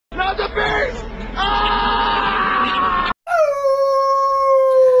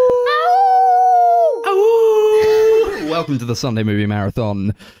welcome to the Sunday Movie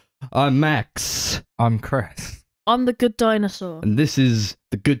Marathon. I'm Max. I'm Chris. I'm the Good Dinosaur. And this is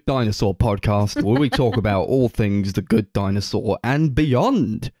the Good Dinosaur podcast, where we talk about all things the Good Dinosaur and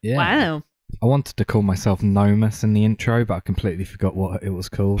beyond. Yeah. Wow. I wanted to call myself Nomus in the intro, but I completely forgot what it was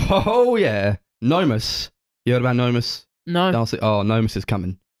called. Oh, yeah. Nomus. You heard about Nomus? No. Darcy? Oh, Nomus is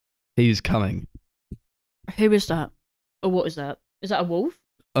coming. He's coming. Who is that? Or what is that? Is that a wolf?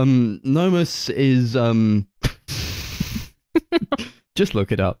 Nomus is, just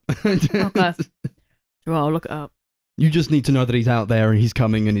look it up. Okay. Well, I'll look it up. You just need to know that he's out there and he's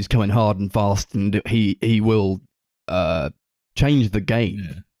coming hard and fast, and he will change the game.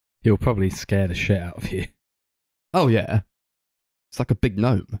 Yeah. He'll probably scare the shit out of you. Oh yeah, it's like a big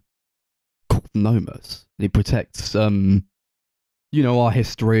gnome called Nomus. He protects our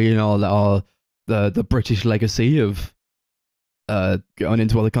history and the British legacy of going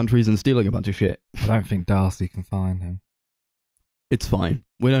into other countries and stealing a bunch of shit. I don't think Darcy can find him. It's fine.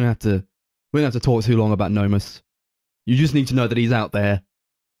 We don't have to talk too long about Nomus. You just need to know that he's out there.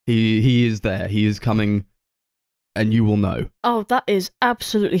 He is there. He is coming, and you will know. Oh, that is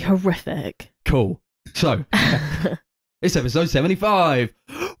absolutely horrific. Cool. So, it's episode 75.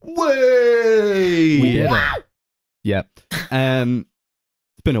 Way! We did it. Yeah.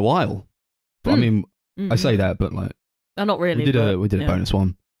 It's been a while. But I mean, I say that, but like, Not really. we did a bonus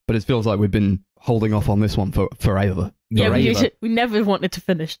one, but it feels like we've been holding off on this one for forever. Yeah, Forever. we never wanted to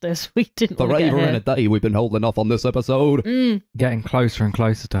finish this. We didn't want to get Forever here. and a day we've been holding off on this episode. Getting closer and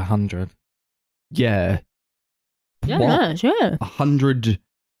closer to 100. Yeah. Yeah, What? nice, yeah. 100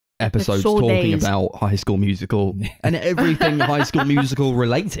 episodes Episode talking days. about High School Musical and everything High School Musical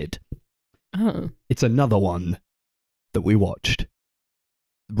related. Oh. It's another one that we watched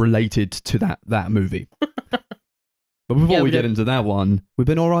related to that movie. But before Yeah, we we get did. into that one, we've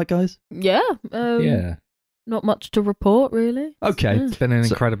been all right, guys? Yeah. Yeah. Not much to report, really. Okay. Yeah. It's been an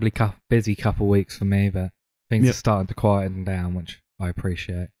So- incredibly busy couple weeks for me, but things Yeah. are starting to quieten down, which I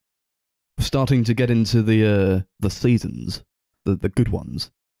appreciate. We're starting to get into the seasons, the good ones,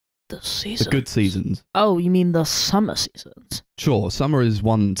 The the season. good seasons. Oh, you mean the summer seasons? Sure, summer is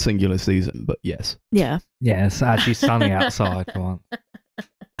one singular season, but yes. Yeah. Yeah, it's actually sunny outside for once.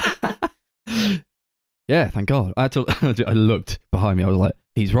 Yeah, thank God. I looked behind me. I was like,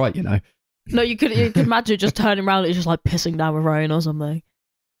 he's right, you know. No, you could imagine just turning around and it's just like pissing down with rain or something.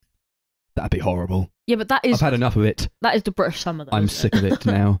 That'd be horrible. Yeah, but that is I've had enough of it. that is the British summer though. I'm isn't sick of it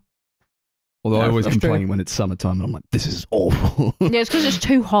now. Although I always That's true. complain when it's summertime, and I'm like, this is awful. Yeah, it's because it's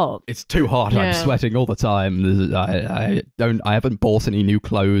too hot. It's too hot. I'm Yeah. sweating all the time. I haven't bought any new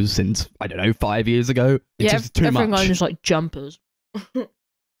clothes since, I don't know, 5 years ago. It's Yeah, just too everything much. owns just like jumpers. Well,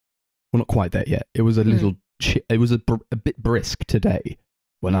 not quite there yet. It was a little. It was a bit brisk today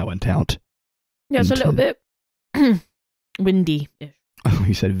when I went out. Yeah, it's a little bit windy. Oh,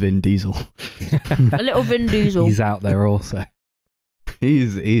 you said Vin Diesel. A little Vin Diesel. He's out there also. He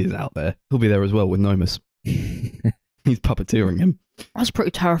is out there. He'll be there as well with Nomus. He's puppeteering him. That's a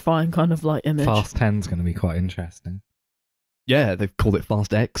pretty terrifying kind of like image. Fast 10's going to be quite interesting. Yeah, they've called it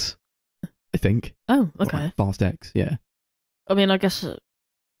Fast X, I think. Oh, okay. Fast X, yeah. I mean, I guess.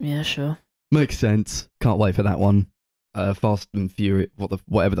 Yeah, sure. Makes sense. Can't wait for that one. Fast and Furious,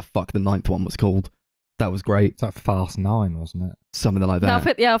 whatever the fuck the 9th one was called. That was great. It's like Fast 9, wasn't it? Something like No,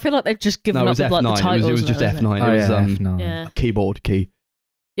 that. I feel like they've just given No, it up was with like the F9. titles. It was just now, isn't F9. Oh, It was yeah, F9. Yeah. a keyboard key.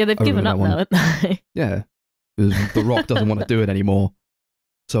 Yeah, they've I given remember up that now, haven't they? Yeah. Because The Rock doesn't want to do it anymore.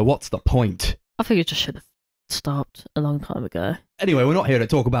 So what's the point? I think it just should have stopped a long time ago. Anyway, we're not here to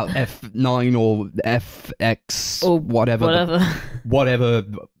talk about F9 or FX Or whatever whatever.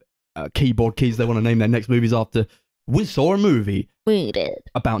 keyboard keys they want to name their next movies after. We saw a movie We did.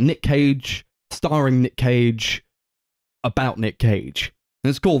 about Nick Cage, starring Nick Cage, about Nick Cage. And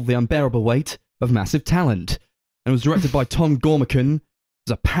it's called The Unbearable Weight of Massive Talent. And it was directed by Tom Gormican.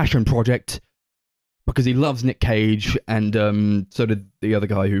 It's a passion project because he loves Nick Cage, and so did the other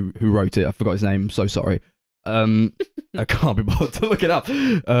guy who wrote it. I forgot his name. So sorry. I can't be bothered to look it up.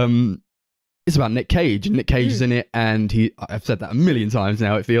 It's about Nick Cage, and Nick Cage is in it, and I've said that a million times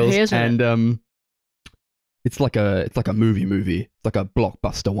now, it feels. He is in and it's like a movie. It's like a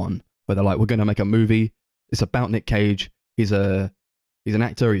blockbuster one where they're like, we're gonna make a movie. It's about Nick Cage. He's an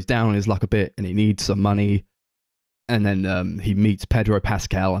actor, he's down on his luck a bit and he needs some money. And then he meets Pedro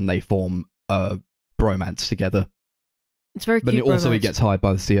Pascal and they form a bromance together. It's very But cute. also he romance. gets hired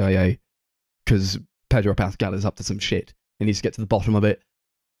by the CIA because Pedro Pascal is up to some shit and he needs to get to the bottom of it.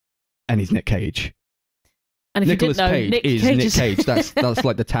 And he's Nick Cage. And if Nicolas you didn't know, Cage Nick is Cage Nick is... Cage. That's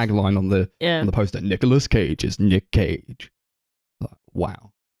like the tagline on the yeah. poster. Nicolas Cage is Nick Cage. Like,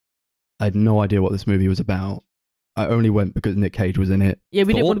 wow. I had no idea what this movie was about. I only went because Nick Cage was in it. Yeah,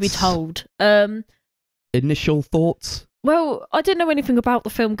 we didn't want to be Thoughts? told. Initial thoughts? Well, I didn't know anything about the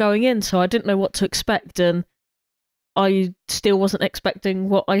film going in, so I didn't know what to expect, and I still wasn't expecting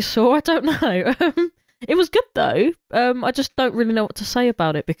what I saw. I don't know. It was good though. I just don't really know what to say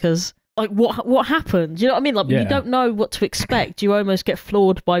about it because, like, what happened? You know what I mean? Like, Yeah. you don't know what to expect. You almost get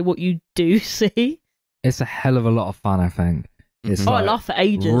floored by what you do see. It's a hell of a lot of fun, I think. It's Mhm. Oh, I like laughed for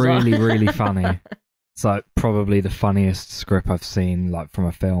ages. really, really funny. It's like probably the funniest script I've seen, like from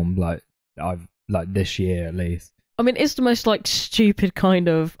a film, like this year at least. I mean, it's the most like stupid kind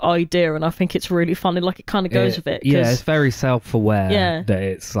of idea, and I think it's really funny. Like, it kind of goes with it. Yeah, it's very self-aware Yeah. that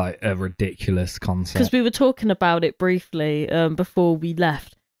it's like a ridiculous concept. Because we were talking about it briefly before we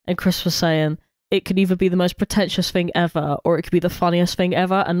left, and Chris was saying it could either be the most pretentious thing ever, or it could be the funniest thing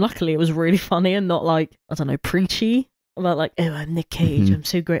ever. And luckily, it was really funny and not like, I don't know, preachy. About like, oh, I'm Nick Cage. Mhm. I'm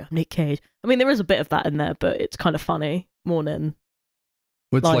so great. I'm Nick Cage. I mean, there is a bit of that in there, but it's kind of funny more than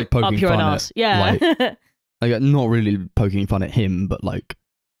It's like poking up your own fun ass. at, Yeah. like, not really poking fun at him, but like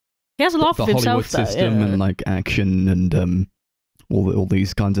He has a laugh the with Hollywood himself, though. system Yeah. and like action and all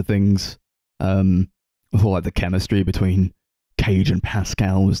these kinds of things. I thought like the chemistry between Cage and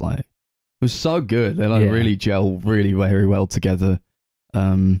Pascal was like, it was so good. They like Yeah. really gel really very well together.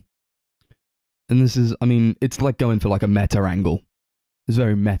 And this is, I mean, it's like going for like a meta angle. It's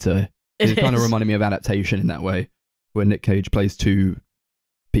very meta. It kind of is. reminded me of Adaptation in that way, where Nick Cage plays two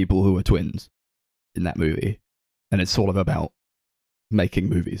people who are twins in that movie, and it's sort of about making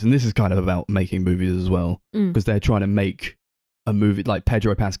movies. And this is kind of about making movies as well, because they're trying to make a movie. Like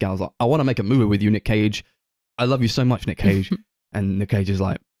Pedro Pascal's like, I want to make a movie with you, Nick Cage. I love you so much, Nick Cage. And Nick Cage is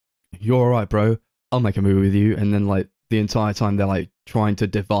like, you're all right, bro. I'll make a movie with you. And then like the entire time they're like trying to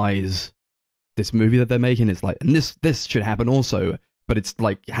devise this movie that they're making. It's like, and this should happen also, but it's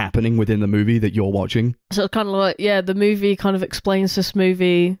like happening within the movie that you're watching. So it's kind of like, yeah, the movie kind of explains this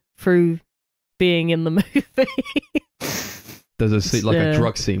movie through being in the movie. There's a scene, like Yeah. a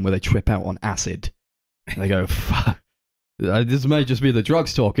drug scene where they trip out on acid. And they go, fuck. This may just be the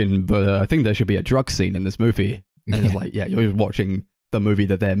drugs talking, but I think there should be a drug scene in this movie. And it's like, yeah, you're just watching the movie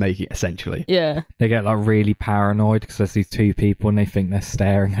that they're making, essentially. Yeah. They get like really paranoid because there's these two people and they think they're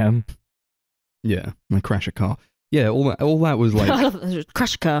staring at them. Yeah, and they crash a car. Yeah, all that was I like, love it.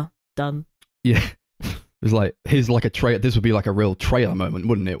 Crash a car. Done. yeah. It was like, here's like a trailer. This would be like a real trailer moment,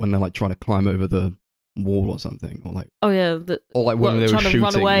 wouldn't it? When they're like trying to climb over the wall or something. Or like, Oh, yeah. when they were trying to shooting.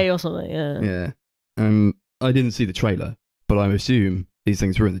 run away or something. Yeah. Yeah. And I didn't see the trailer, but I assume these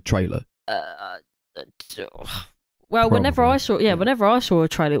things were in the trailer. Well, whenever I Probably. saw, whenever I saw a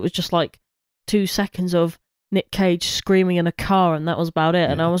trailer, it was just like 2 seconds of Nick Cage screaming in a car, and that was about it.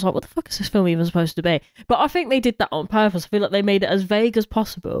 And Yeah. I was like, "What the fuck is this film even supposed to be?" But I think they did that on purpose. I feel like they made it as vague as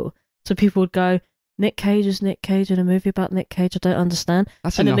possible, so people would go, "Nick Cage is Nick Cage in a movie about Nick Cage. I don't understand."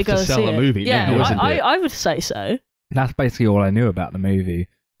 That's And then enough they go to and sell see a it. movie Yeah, now, isn't it? I would say so. That's basically all I knew about the movie.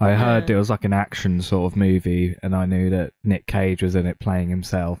 I heard Yeah. it was like an action sort of movie, and I knew that Nick Cage was in it playing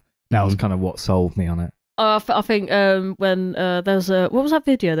himself. That was Mhm. kind of what sold me on it. I think when there's what was that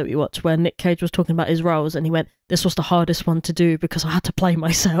video that we watched where Nick Cage was talking about his roles, and he went, "This was the hardest one to do because I had to play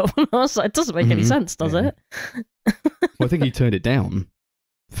myself." And I was like, "It doesn't make any Mhm. sense, does Yeah. it?" Well, I think he turned it down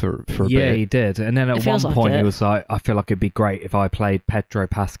for a Yeah, bit. he did. And then It at one feels like point, it. he was like, I feel like it'd be great if I played Pedro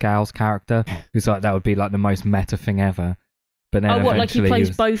Pascal's character. He was like, that would be like the most meta thing ever. But then Oh, what, like he eventually plays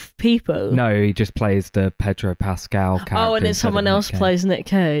was- both people? No, he just plays the Pedro Pascal character. Oh, and then instead of someone Nick else Cage. plays Nick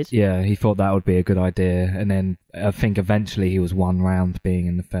Cage. Yeah, he thought that would be a good idea. And then I think eventually he was one round being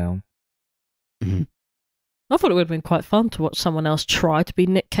in the film. Mhm. I thought it would have been quite fun to watch someone else try to be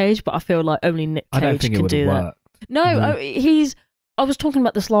Nick Cage, but I feel like only Nick I don't Cage think it can would do have that. worked. No, No. I was talking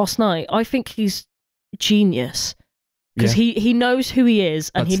about this last night. I think he's genius because Yeah. he knows who he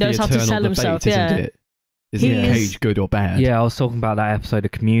is and That's he knows the how to eternal sell debate, himself. isn't Yeah, it? Is He Nick is- Cage good or bad? Yeah, I was talking about that episode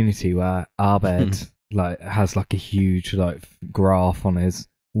of Community where Abed like has like a huge like graph on his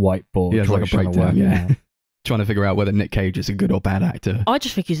whiteboard. He has like a trying to breakdown, work it yeah. out. Trying to figure out whether Nick Cage is a good or bad actor. I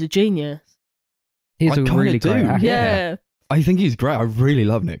just think he's a genius. He's I a kinda really do. great actor. Yeah. I think he's great. I really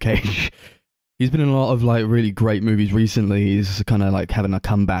love Nick Cage. He's been in a lot of like really great movies recently. He's kind of like having a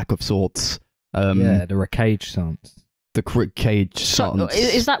comeback of sorts. Yeah, the Rick Cage songs. The Cage So, stunts.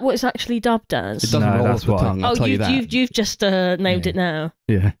 is that what it's actually dubbed as? It doesn't No, roll that's off the what- tongue, I'll tell you that. you've just named Yeah. it now.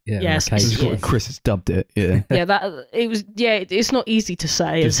 Yeah. Yeah, Yes, Rick Cage it's This is what yes. Chris has dubbed it. Yeah. Yeah, that it was. Yeah, it's not easy to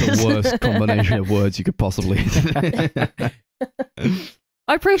say. It's is the it? worst combination of words you could possibly.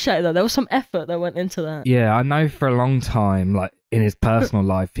 I appreciate that. There was some effort that went into that. Yeah, I know for a long time, like in his personal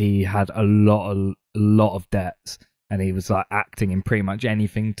life, he had a lot of debts, and he was like acting in pretty much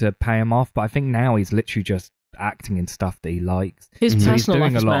anything to pay him off. But I think now he's literally just acting in stuff that he likes. His Mhm. So he's personal life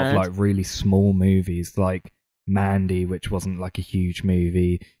doing a is lot mad. of like really small movies, like Mandy, which wasn't like a huge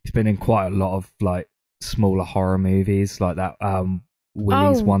movie. He's been in quite a lot of like smaller horror movies, like that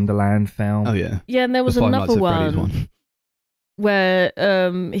Willy's Oh. Wonderland film. Oh yeah, Yeah, and there was the Five Nights another at Freddy's one where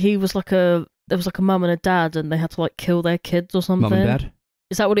he was like there was like a mum and a dad, and they had to like kill their kids or something. Mum and Dad.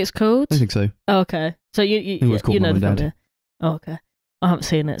 Is that what it's called? I think so. Oh, okay. So you think it was called you know Mum the and film, Dad. yeah? Oh, okay. I haven't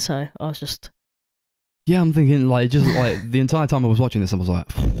seen it, so I was just. Yeah, I'm thinking like just like the entire time I was watching this, I was like,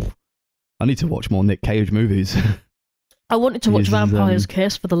 I need to watch more Nick Cage movies. I wanted to watch This is, Vampire's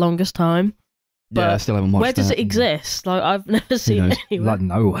Kiss for the longest time. Yeah, I But still haven't watched where does that. it exist? Like I've never seen knows? it anywhere. Like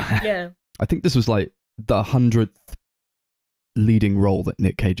nowhere. Yeah. I think this was like the 100th leading role that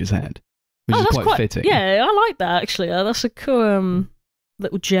Nick Cage has had, which is that's quite fitting. Yeah, I like that actually. That's a cool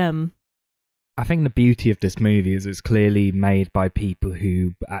little gem. I think the beauty of this movie is it's clearly made by people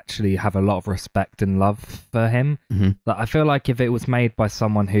who actually have a lot of respect and love for him. Mhm. Like, I feel like if it was made by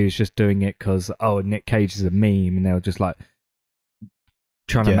someone who's just doing it because, oh, Nick Cage is a meme, and they were just like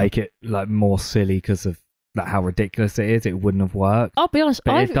trying to Yeah. make it like more silly because of like how ridiculous it is, it wouldn't have worked. I'll be honest.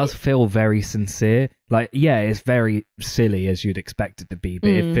 But it does feel very sincere. Like, yeah, it's very silly as you'd expect it to be, but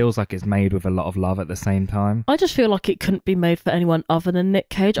it feels like it's made with a lot of love at the same time. I just feel like it couldn't be made for anyone other than Nick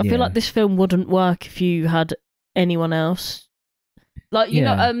Cage. I Yeah. feel like this film wouldn't work if you had anyone else. Like you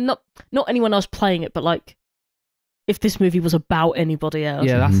Yeah. know, not anyone else playing it, but like if this movie was about anybody else.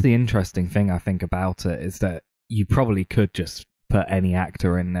 Yeah, that's Mhm. the interesting thing I think about it, is that you probably could just put any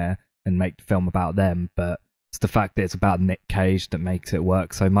actor in there and make the film about them, but it's the fact that it's about Nick Cage that makes it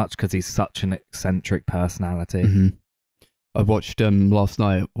work so much because he's such an eccentric personality. Mhm. I watched last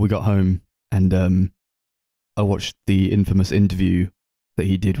night. We got home and I watched the infamous interview that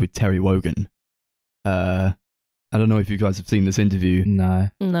he did with Terry Wogan. I don't know if you guys have seen this interview. No.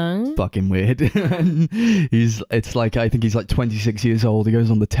 No. Fucking weird. It's like, I think he's like 26 years old. He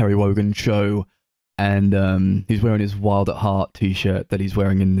goes on the Terry Wogan show, and he's wearing his Wild at Heart t-shirt that he's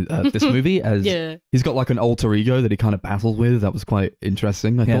wearing in this movie. As Yeah. he's got like an alter ego that he kind of battles with. That was quite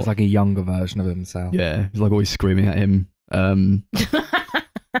interesting. I Yeah, thought. it's like a younger version of himself. Yeah, he's like always screaming at him. And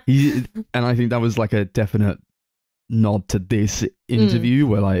I think that was like a definite nod to this interview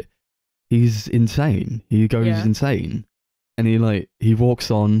where like he's insane. He goes Yeah. insane, and he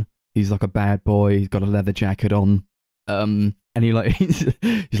walks on. He's like a bad boy. He's got a leather jacket on. And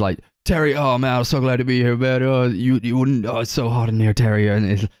he's like, Terry, oh man, I'm so glad to be here, man. Oh, you wouldn't. Oh, it's so hot in here, Terry.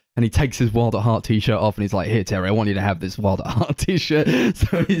 And he takes his Wild at Heart t-shirt off, and he's like, here, Terry, I want you to have this Wild at Heart t-shirt.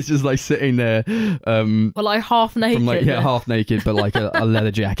 So he's just like sitting there, Well, like half naked. from like half naked, but like a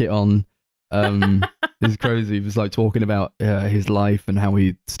leather jacket on. It's crazy. He was like talking about his life and how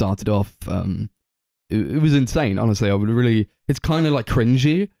he started off. It was insane. Honestly, I would really. It's kind of like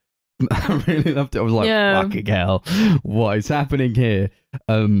cringy. I really loved it. I was like, Yeah. fucking hell, what is happening here?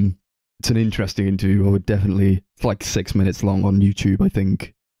 It's an interesting interview. I would definitely. It's like 6 minutes long on YouTube, I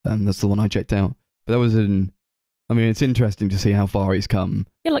think. That's the one I checked out. But that was I mean, it's interesting to see how far he's come.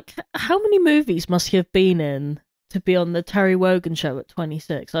 Yeah, like how many movies must he have been in to be on the Terry Wogan show at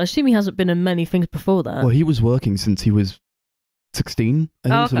 26? I assume he hasn't been in many things before that. Well, he was working since he was 16, I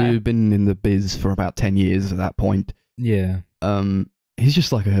think. Oh, So okay. he'd been in the biz for about 10 years at that point. Yeah. He's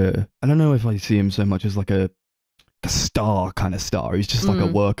just like I don't know if I see him so much as like a star kind of star. He's just like a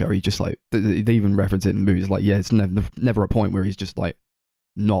worker. He just like, they even reference it in the movies, like, yeah, it's never a point where he's just like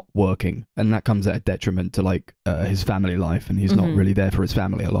not working. And that comes at a detriment to like his family life, and he's not really there for his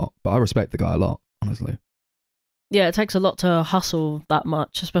family a lot. But I respect the guy a lot, honestly. Yeah, it takes a lot to hustle that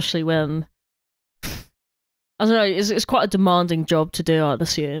much, especially when I don't know. It's quite a demanding job to do, I'd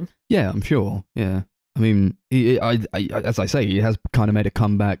assume. Yeah, I'm sure. Yeah. I mean, as I say, he has kind of made a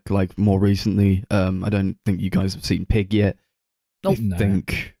comeback like more recently. I don't think you guys have seen Pig yet. I No.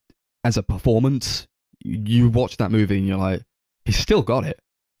 think as a performance, you watch that movie and you're like, he's still got it.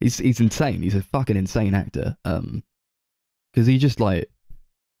 He's insane. He's a fucking insane actor. Because he just like,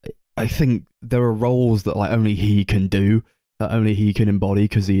 I think there are roles that like only he can do, that only he can embody,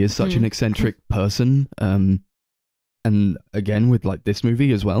 because he is such an eccentric person. And again, with like this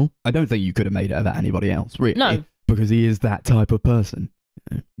movie as well, I don't think you could have made it about anybody else, really. No. Because he is that type of person.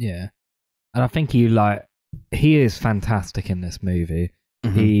 Yeah. And I think he is fantastic in this movie.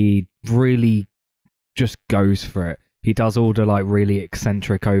 Mhm. He really just goes for it. He does all the like really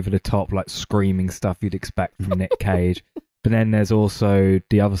eccentric, over the top, like screaming stuff you'd expect from Nick Cage. But then there's also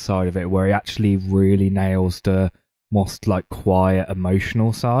the other side of it where he actually really nails the most like quiet,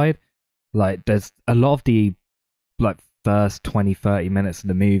 emotional side. Like there's a lot of the like first 20-30 minutes of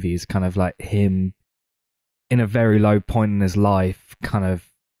the movie is kind of like him in a very low point in his life, kind of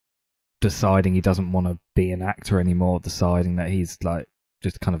deciding he doesn't want to be an actor anymore, deciding that he's like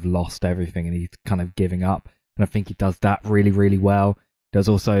just kind of lost everything and he's kind of giving up. And I think he does that really, really well. There's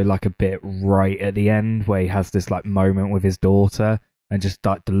also like a bit right at the end where he has this like moment with his daughter, and just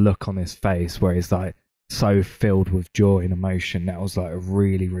like the look on his face where he's like so filled with joy and emotion. That was like a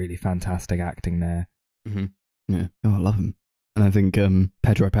really, really fantastic acting there. Mm-hmm. Yeah, oh, I love him. And I think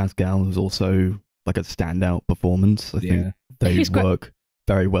Pedro Pascal was also like a standout performance. I think they work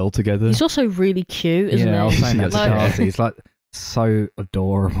very well together. He's also really cute, isn't he? I was saying that to Like- Darcy. He's like so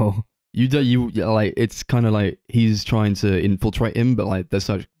adorable. You like, it's kind of like he's trying to infiltrate him, but like they're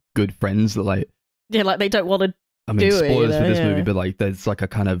such good friends that like, Yeah, like they don't want to. I mean, Do it, spoilers you for know, this yeah. movie, but like there's like a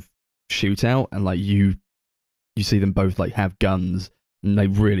kind of shootout, and like you see them both like have guns, and they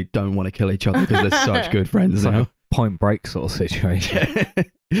really don't want to kill each other because they're such good friends It's like now. a Point Break sort of situation.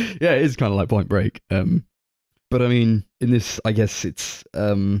 Yeah, it is kind of like Point Break. But I mean, in this, I guess it's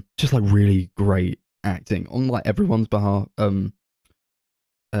just like really great acting on like everyone's behalf.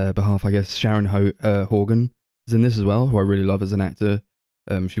 I guess Sharon Horgan is in this as well, who I really love as an actor.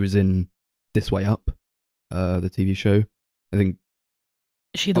 She was in This Way Up, the TV show. I think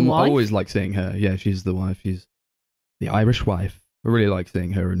Is she the I wife? always like seeing her. Yeah, she's the wife. She's the Irish wife. I really like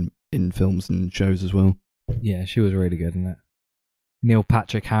seeing her in films and shows as well. Yeah, she was really good in it. Neil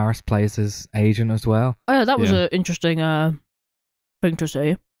Patrick Harris plays his agent as well. Oh, yeah, that was Yeah. an interesting thing to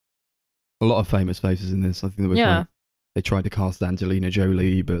see. A lot of famous faces in this. I think there was Yeah. like, they tried to cast Angelina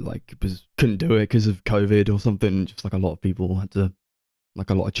Jolie, but like couldn't do it because of COVID or something. Just like a lot of people had to, like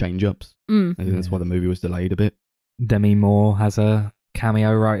a lot of change ups. Mm. I think that's why the movie was delayed a bit. Demi Moore has a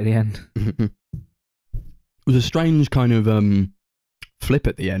cameo right at the end. It was a strange kind of flip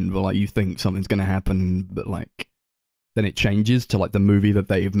at the end where like you think something's going to happen, but like then it changes to like the movie that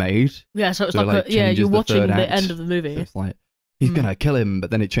they've made. Yeah, so it's So, like, like, yeah, changes you're the watching third the act. end of the So movie. it's like he's Mm. going to kill him, but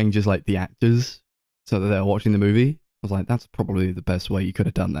then it changes like the actors so that they're watching the movie. I was like, that's probably the best way you could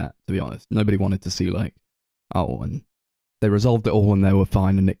have done that, to be honest. Nobody wanted to see like, oh, and they resolved it all and they were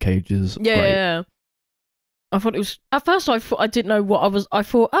fine, and Nick Cage is Yeah, great. yeah. I thought it was. At first, I thought I didn't know what I was. I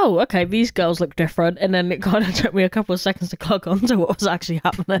thought, oh, okay, these girls look different, and then it kind of took me a couple of seconds to clock on to what was actually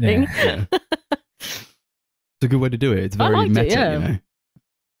happening. Yeah. It's a good way to do it. It's I very liked it, meta, yeah. you know.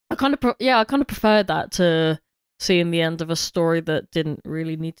 I kind of, I kind of preferred that to seeing the end of a story that didn't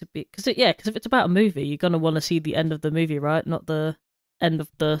really need to be. Because if it's about a movie, you're gonna want to see the end of the movie, right? Not the end of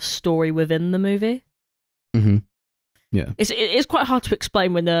the story within the movie. Mm-hmm. It's quite hard to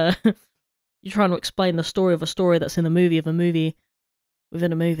explain when you're trying to explain the story of a story that's in a movie of a movie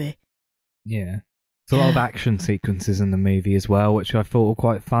within a movie. Yeah. There's a lot of action sequences in the movie as well, which I thought were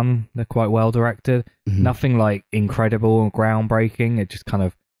quite fun. They're quite well directed. Mm-hmm. Nothing like incredible or groundbreaking. It just kind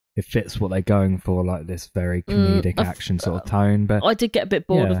of it fits what they're going for, like this very comedic action sort of tone. But I did get a bit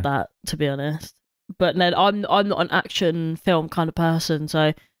bored Yeah. of that, to be honest. But then I'm not an action film kind of person,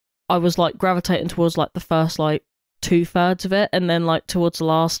 so I was like gravitating towards like the first like 2/3 of it, and then like towards the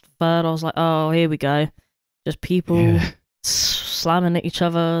last third, I was like, oh, here we go, just people Yeah. slamming at each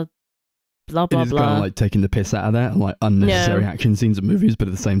other, blah It blah is blah. kind of like taking the piss out of that and like unnecessary action scenes in movies, but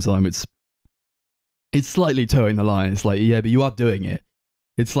at the same time, it's slightly towing the line. It's like, yeah, but you are doing it.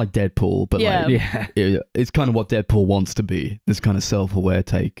 It's like Deadpool, but Yeah. like yeah, it's kind of what Deadpool wants to be. This kind of self-aware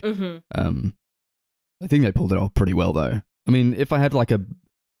take. hmm I think they pulled it off pretty well, though. I mean, if I had like a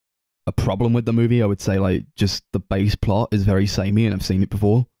problem with the movie, I would say like just the base plot is very samey, and I've seen it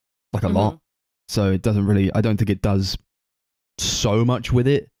before, like a lot. So it doesn't really. I don't think it does so much with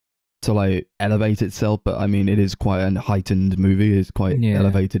it to like elevate itself. But I mean, it is quite a heightened movie. It's quite Yeah.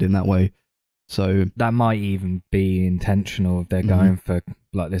 elevated in that way. So that might even be intentional if they're Mhm. going for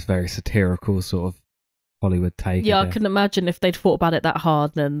like this very satirical sort of Hollywood take. Yeah, of I it. can imagine if they'd thought about it that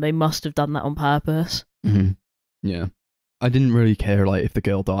hard, then they must have done that on purpose. yeah, I didn't really care like if the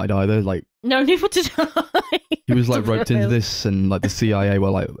girl died either. Like No, neither did I. he was like To be roped into real. this, and like the CIA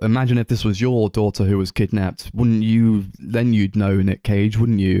were like, imagine if this was your daughter who was kidnapped, wouldn't you? Then you'd know Nick Cage,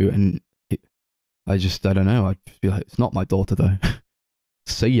 wouldn't you? And I don't know. I'd feel like it's not my daughter though.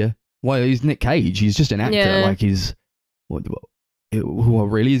 See ya. Well, he's Nick Cage. He's just an actor. Yeah. Like he's what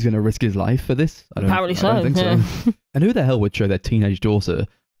really is going to risk his life for this? Apparently I don't think so. so. And who the hell would show their teenage daughter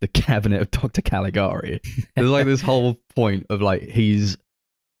the cabinet of Dr. Caligari? There's like this whole point of like he's a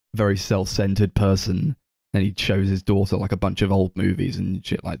very self-centered person, and he shows his daughter like a bunch of old movies and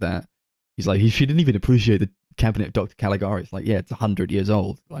shit like that. He's like, she didn't even appreciate the cabinet of Dr. Caligari. It's like, yeah, it's 100 years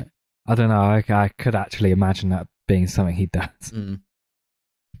old. Like, I don't know. I could actually imagine that being something he does.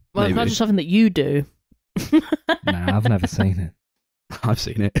 Well, it's not maybe. just something that you do. Nah, I've never seen it. I've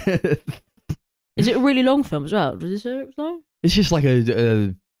seen it. Is it a really long film as well? Did you say it was long? It's just like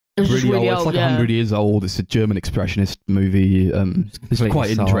a Is It was just really It's old, like yeah. 100 years old. It's a German expressionist movie. It's completely quite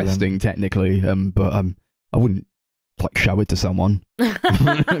silent. interesting technically, but I wouldn't like show it to someone.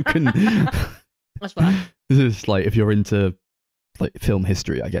 I couldn't. That's fine. This is like if you're into like film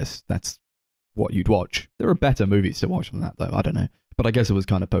history, I guess that's what you'd watch. There are better movies to watch than that, though. I don't know, but I guess it was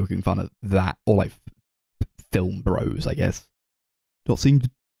kind of poking fun at that, or like film bros, I guess. Not seen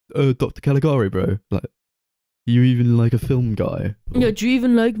Dr. Caligari, bro. Like, you even like a film guy? Yeah, do you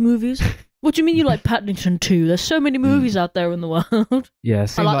even like movies? What do you mean you like Paddington 2? There's so many movies out there in the world. Yeah, it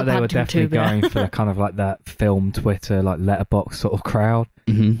seemed like like the they were Paddington definitely 2 bit. going for kind of like that film Twitter, like letterbox sort of crowd.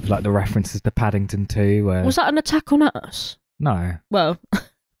 Mm-hmm. Like the references to Paddington 2, where... Was that an attack on us? No. Well,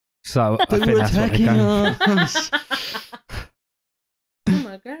 So I think that's what they're going for. us. oh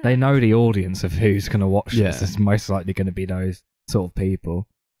my god. They know the audience of who's going to watch Yeah. this. It's most likely going to be those sort of people.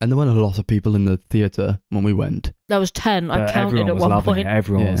 And there weren't a lot of people in the theatre when we went. That was 10. I But counted everyone at was one loving point. it.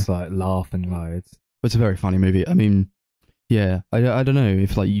 Everyone Yeah. was like laughing loads. It's a very funny movie. I mean, yeah, I don't know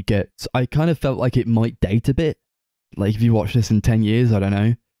if like you get... I kind of felt like it might date a bit. Like if you watch this in 10 years, I don't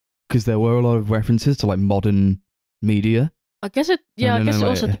know. Because there were a lot of references to like modern media. I guess it. Yeah, I don't guess know, it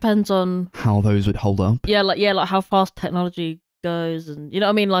also like- depends on. How those would hold up. Like how fast technology goes, and you know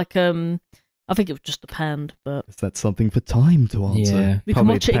what I mean. Like I think it would just depend, but Is that something for time to answer? Yeah. We can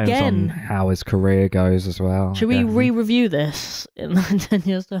Probably watch it depends on again. how his career goes as well. should we Yeah. re-review this in 10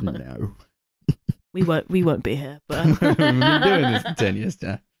 years time? No. We won't be here, but We've been doing this in 10 years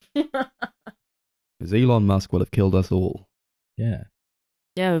now. Because Elon Musk will have killed us all. Yeah.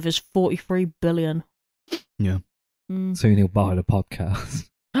 yeah, with his 43 billion. Yeah. Mm. Soon he'll buy the podcast.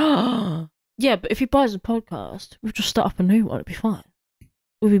 Yeah, but if he buys a podcast, we'll just start up a new one. It'd be fine.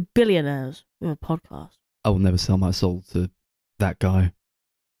 We'll be billionaires with a podcast. I will never sell my soul to that guy.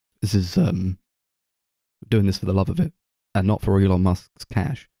 This is doing this for the love of it, and not for Elon Musk's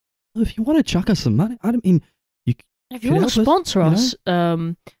cash. Well, if you want to chuck us some money, I don't mean you. If you Can want to help us, sponsor you know?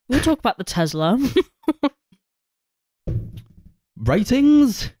 us, we'll talk about the Tesla.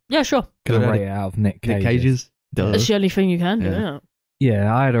 Ratings. Yeah, sure. Gonna Good rate it out of Nick Nick Cage's. Cage's. Duh. That's the only thing you can do. Yeah. Yeah.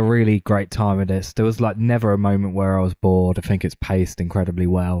 Yeah, I had a really great time with this. There was like never a moment where I was bored. I think it's paced incredibly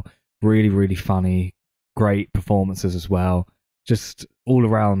well. Really, really funny. Great performances as well. Just all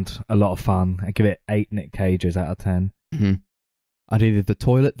around a lot of fun. I give it 8 Nick Cages out of 10. Mm-hmm. I needed the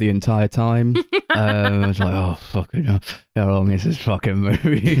toilet the entire time. I was like, oh, fucking hell. How long is this fucking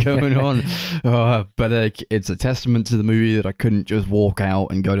movie going on? But it's a testament to the movie that I couldn't just walk out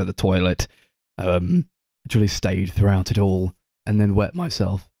and go to the toilet. Actually stayed throughout it all and then wet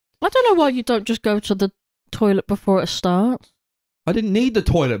myself. I don't know why you don't just go to the toilet before it starts. I didn't need the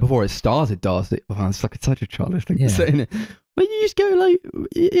toilet before it started, Darcy. Oh, it's like such a childish thing Yeah. to say, isn't it? Well, you just go like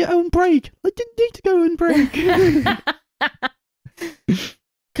on break. I didn't need to go on break.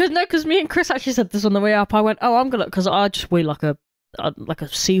 Because me and Chris actually said this on the way up. I went, oh, I'm gonna, because I just weigh like a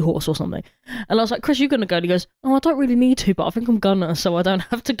seahorse or something, and I was like, Chris, you gonna go? And he goes, oh, I don't really need to, but I think I'm gonna, so I don't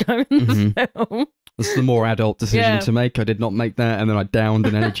have to go in the film. That's the more adult decision Yeah. to make. I did not make that, and then I downed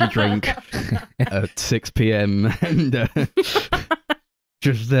an energy drink at 6 p.m. and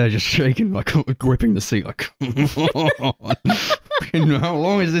just there, just shaking, like gripping the seat, like, how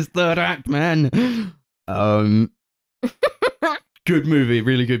long is this third act, man? Good movie,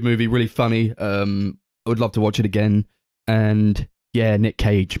 really good movie, really funny. I would love to watch it again. And yeah, Nick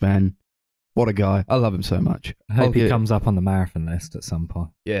Cage, man, what a guy! I love him so much. I hope he yeah. comes up on the marathon list at some point.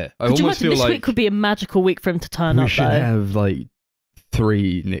 Yeah, I Could you almost imagine feel this like week could be a magical week for him to turn we up, should though? have like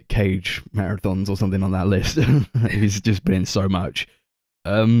 3 Nick Cage marathons or something on that list. He's just been in so much.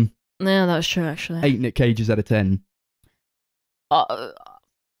 Yeah, that's true, actually. 8 Nick Cages out of 10. I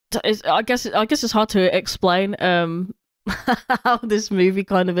guess it's hard to explain how this movie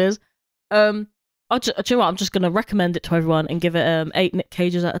kind of is. Do you know what? I'm just gonna recommend it to everyone and give it 8 Nick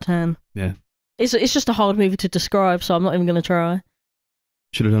Cages out of 10. Yeah. It's just a hard movie to describe, so I'm not even gonna try.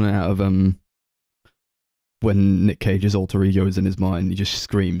 Should have done it out of when Nick Cage's alter ego is in his mind, he just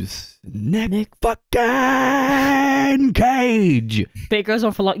screams, Nick fucking Cage! But it goes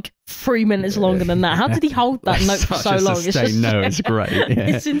on for like 3 minutes longer than that. How did he hold that note for so Such a long? sustained note, it's great. Yeah.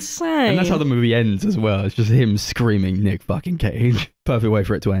 It's insane. And that's how the movie ends as well. It's just him screaming Nick fucking Cage. Perfect way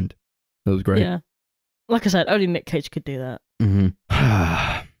for it to end. That was great. Yeah. Like I said, only Nick Cage could do that. Mm-hmm.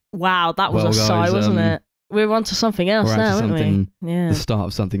 Wow, that was Well, a sigh, guys, wasn't it? We're on to something else we're on to now, aren't something- we? Yeah. The start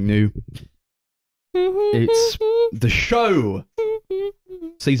of something new. It's The Show!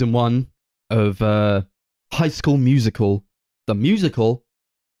 Season 1 of High School Musical. The musical.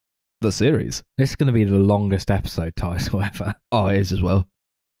 The series. This is going to be the longest episode title ever. Oh, it is as well.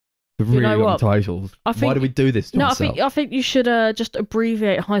 The really know long what? titles. I Why think- do we do this to No, ourselves? I think you should just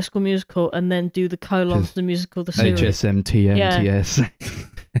abbreviate High School Musical and then do the colons Just the musical, the series. HSM, TM, Yeah. TS.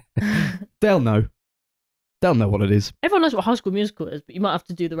 They'll know. They'll know what it is. Everyone knows what High School Musical is, but you might have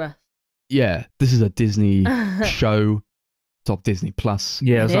to do the rest. Yeah, this is a Disney show. It's on Disney Plus.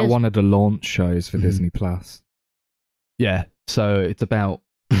 Yeah, it was It like is. one of the launch shows for Mhm. Disney Plus. Yeah, so it's about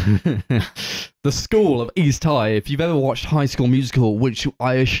the school of East High. If you've ever watched High School Musical, which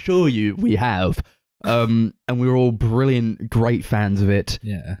I assure you we have, and we were all brilliant, great fans of it.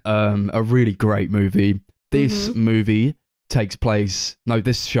 Yeah. A really great movie. This Mhm. movie takes place. No,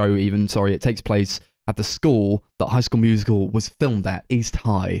 this show even. Sorry, it takes place at the school that High School Musical was filmed at, East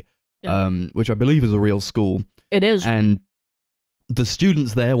High, Yeah. which I believe is a real school. It is. And the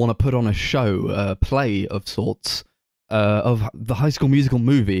students there want to put on a show, a play of sorts, of the High School Musical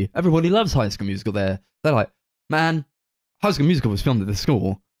movie. Everybody loves High School Musical there. They're like, man, High School Musical was filmed at this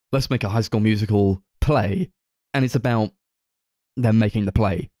school. Let's make a High School Musical play. And it's about them making the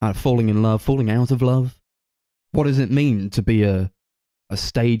play. Falling in love, falling out of love. What does it mean to be a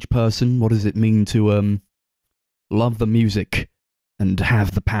stage person? What does it mean to love the music and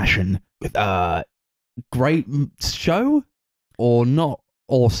have the passion? Great show or not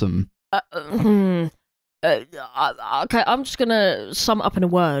awesome? Okay, I'm just gonna sum it up in a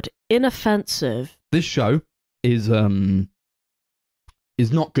word: inoffensive. This show is not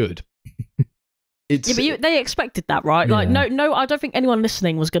good. It's Yeah, but they expected that, right? Like, Yeah. no, I don't think anyone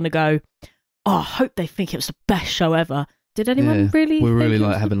listening was gonna go, "Oh, I hope they think it was the best show ever." Did anyone Yeah, really? we're think really, it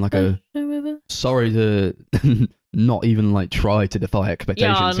like, was having, the like, a- best show ever? sorry to not even like try to defy Yeah,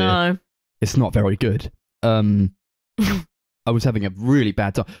 expectations I here. know. It's not very good. I was having a really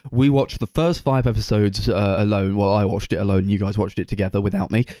bad time. We watched the first 5 episodes alone. Well, I watched it alone. You guys watched it together without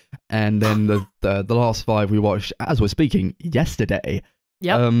me. And then the last 5 we watched, as we're speaking, yesterday.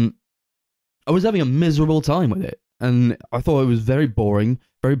 Yep. I was having a miserable time with it. And I thought it was very boring,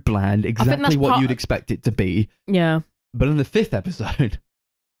 very bland, that's exactly what part- you'd expect it to be. Yeah. But in the 5th episode,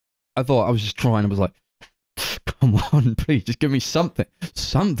 I thought I was just trying. I was like, come on, please, just give me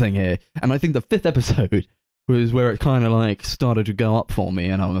something here. And I think the 5th episode was where it kind of like started to go up for me,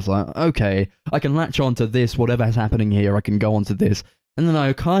 and I was like, okay, I can latch onto this, whatever's happening here, I can go onto this. And then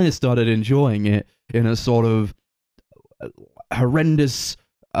I kind of started enjoying it in a sort of horrendous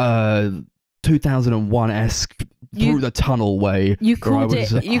 2001-esque You- through the tunnel way. You where I called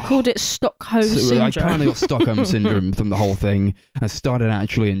was, it. You called it Stockholm so syndrome. I kind of got Stockholm syndrome from the whole thing. I started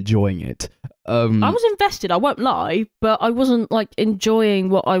actually enjoying it. I was invested, I won't lie, but I wasn't like enjoying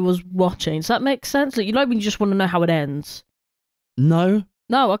what I was watching. Does that make sense? Like, you know when you just want to know how it ends? No,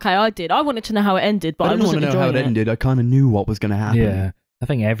 No, okay, I did. I wanted to know how it ended, but I I, didn't want wasn't to know how enjoying it ended. I kind of knew what was going to happen. Yeah. I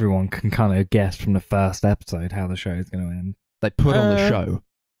think everyone can kind of guess from the first episode how the show is going to end. They put on the show.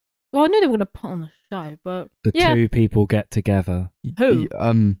 Well, I knew they were going to put on the show, but The Yeah. 2 people get together. Who?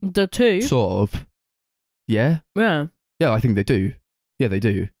 The two? Sort of. Yeah? Yeah. Yeah, I think they do. Yeah, they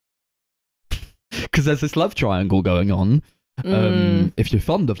do. Because there's this love triangle going on. If you're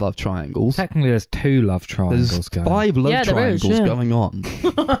fond of love triangles, Technically, there's 2 love there's triangles going. 5 love Yeah, there is, triangles yeah. going on.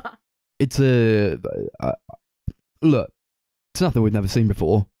 It's a... look, it's nothing we've never seen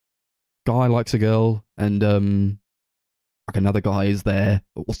before. Guy likes a girl, and like another guy is there.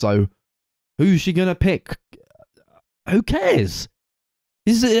 Also, who's she gonna pick? Who cares?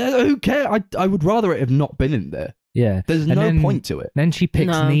 Who cares? I would rather it have not been in there. Yeah. There's And no then- point to it. Then she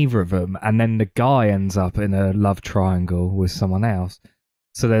picks No. neither of them, and then the guy ends up in a love triangle with someone else.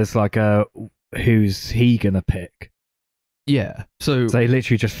 So there's like a who's he gonna pick? Yeah. So So they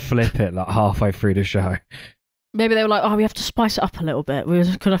literally just flip it like halfway through the show. Maybe they were like, oh, we have to spice it up a little bit. We're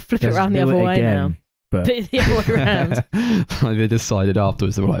just going to flip it Just around the do other it way again, But the other way around. like they decided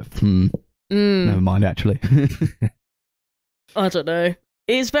afterwards, they were like, never mind, actually. I don't know.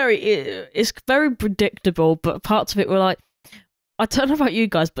 It's very predictable, but parts of it were like, I don't know about you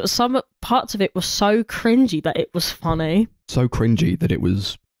guys, but some parts of it were so cringy that it was funny. So cringy that it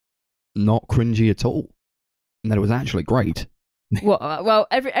was not cringy at all. And that it was actually great. Well,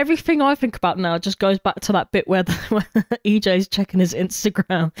 everything I think about now just goes back to that bit where EJ's checking his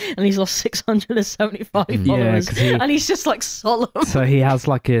Instagram and he's lost 675 Yeah, followers, 'cause he- and he's just like solemn. so he has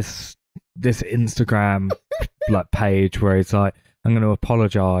like this Instagram like page where he's like, I'm going to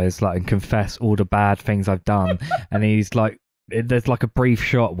apologize, like, and confess all the bad things I've done. And he's like, there's like a brief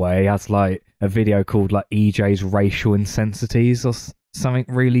shot where he has like a video called like EJ's racial insensities or something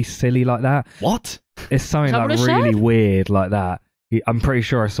really silly like that. What? It's something Is that like what it really said? weird like that. I'm pretty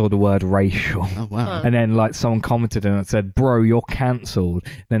sure I saw the word racial. Oh, wow. Oh. And then like someone commented and it said, bro, you're cancelled.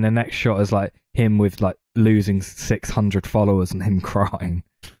 Then the next shot is like him with like losing 600 followers and him crying.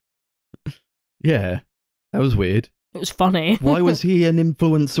 Yeah, that was weird. It was funny. Why was he an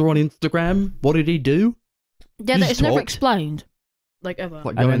influencer on Instagram? What did he do? Yeah, He it's just never talked. explained. Like, ever.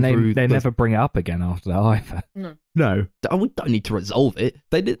 Like And going then through they the- never bring it up again after that either. No, we don't need to resolve it.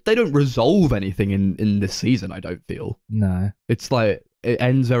 They don't resolve anything in this season. I don't feel. No. It's like it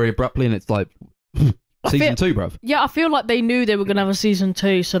ends very abruptly, and it's like season 2, bruv. Yeah, I feel like they knew they were going to have a season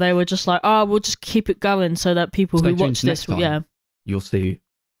 2, so they were just like, oh, we'll just keep it going so that people Stay who tuned watch next this will, time. yeah. You'll see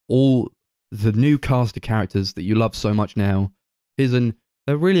all the new cast of characters that you love so much now. They're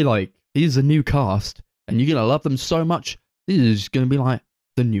really like, here's a new cast, and you're gonna love them so much. This is gonna be like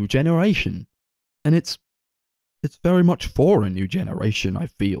the new generation, and it's very much for a new generation. I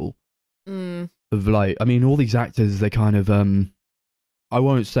feel of like, I mean, all these actors, they kind of I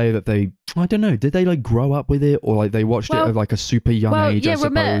won't say that I don't know, did they like grow up with it, or like they watched it at like a super young age? Yeah, I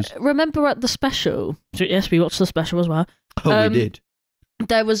suppose. remember at the special? Yes, we watched the special as well. Oh, we did.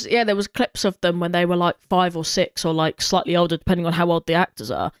 There was clips of them when they were like 5 or 6 or like slightly older, depending on how old the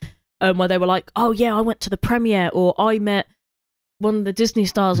actors are, where they were like, oh yeah, I went to the premiere, or I met one of the Disney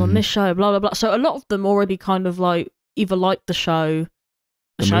stars on this show, blah blah blah. So a lot of them already kind of like either liked the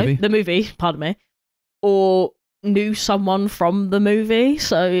movie, pardon me, or knew someone from the movie.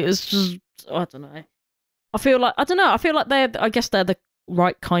 So it's just, I don't know. I feel like I guess they're the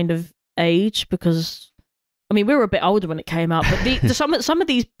right kind of age, because I mean, we were a bit older when it came out, but some of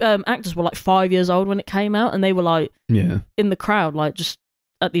these actors were like 5 years old when it came out, and they were like in the crowd, like just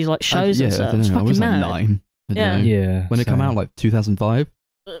at these like shows and stuff. It's fucking I was mad. like 9. I don't know. Yeah. When it came out, like 2005.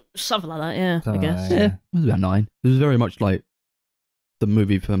 Something like that, yeah. Something I like guess. that, Yeah, it was about 9. It was very much like the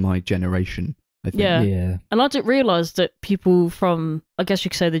movie for my generation, I think. Yeah. And I didn't realise that people from, I guess you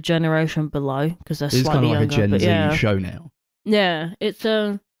could say, the generation below, because they're It's kind slightly of like younger. a Gen but Z show now. yeah, it's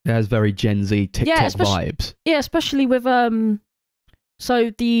It has very Gen Z TikTok especially- vibes. yeah, especially with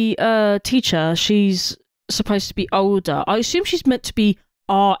so the teacher, she's supposed to be older. I assume she's meant to be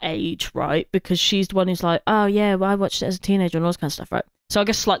our age, right? Because she's the one who's like, oh yeah, well, I watched it as a teenager and all this kind of stuff, right? So I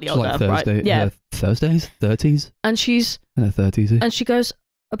guess slightly It's older, like Thursday, right? Yeah, Thursdays, 30s, and she's in her 30s. and she goes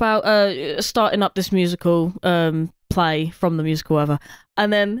about starting up this musical play from the musical ever,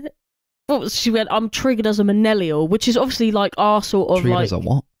 and then she went, I'm triggered as a millennial, which is obviously like our sort of Treated like as a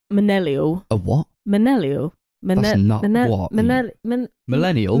what? millennial. A what? Millennial. That's not what.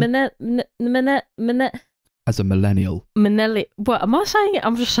 Millennial? As a millennial. What am I saying? It?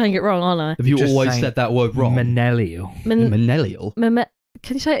 I'm just saying it wrong, aren't I? Have you Just always saying said that word wrong? Millennial. Millennial?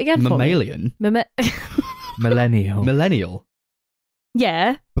 Can you say it again for me? Mammalian? Millennial. Millennial?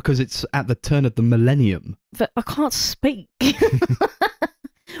 Yeah, Because it's at the turn of the millennium. but I can't speak.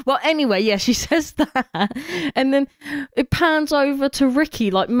 Well, anyway, yeah, she says that, and then it pans over to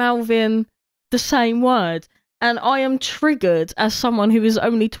Ricky, like mouthing the same word, and I am triggered as someone who is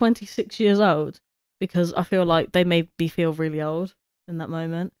only 26 years old, because I feel like they made me feel really old in that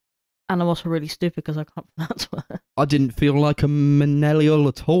moment, and I'm also really stupid because I can't pronounce words. I didn't feel like a millennial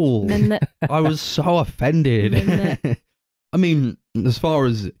at all. I was so offended. I mean, as far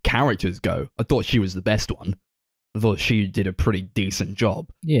as characters go, I thought she was the best one. I thought she did a pretty decent job.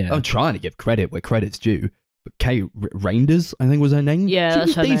 Yeah. I'm trying to give credit where credit's due. But Kate Reinders, I think was her name. Yeah, she that's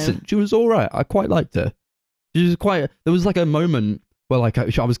was her name. decent. She was all right. I quite liked her. She was quite. There was like a moment where like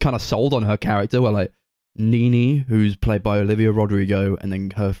I was kind of sold on her character, where like Nini, who's played by Olivia Rodrigo, and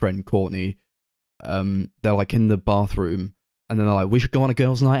then her friend Courtney, they're like in the bathroom, and then they're like, "We should go on a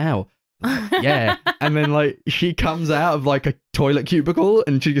girls' night out." Yeah, and then like she comes out of like a toilet cubicle,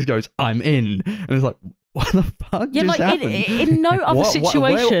 and she just goes, "I'm in," and it's like, what the fuck Yeah, just like happened? in no other What-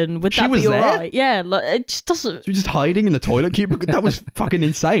 situation would she that was be there? alright. Yeah, like it just doesn't. She was just hiding in the toilet cubicle. That was fucking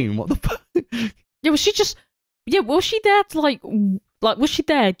insane. What the fuck? Yeah, was she just? Yeah, was she there to like was she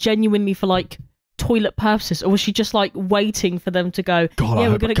there genuinely for like toilet purposes, or was she just like waiting for them to go? God, yeah, I we're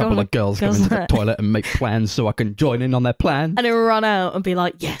hope gonna a couple go on of girls come girls' into the night. toilet and make plans so I can join in on their plan. And then run out and be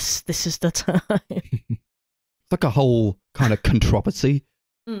like, yes, this is the time. It's like a whole kind of controversy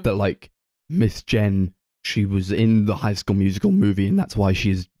Mm. that like Miss Jen, she was in the High School Musical movie, and that's why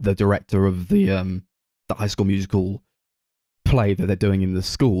she's the director of the High School Musical play that they're doing in the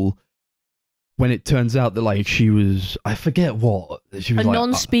school. When it turns out that like she was, I forget what she was A like,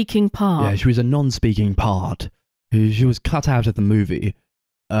 non-speaking part. yeah, she was a non-speaking part. She was cut out of the movie,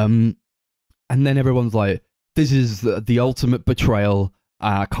 and then everyone's like, "This is the ultimate betrayal.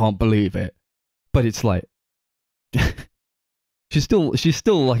 I can't believe it." But it's like, she's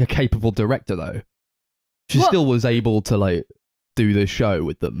still like a capable director though. She What? still was able to like do the show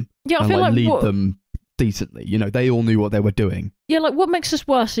with them Yeah, I and feel like like lead what, them decently. You know, they all knew what they were doing. yeah, like what makes this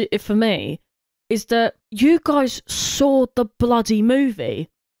worse for me is that you guys saw the bloody movie.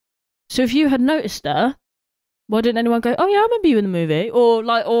 So if you had noticed her, why didn't anyone go, oh yeah, I remember you in the movie? Or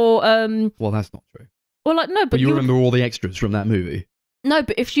like, Well, that's not true. or like, no, But you remember all the extras from that movie? No,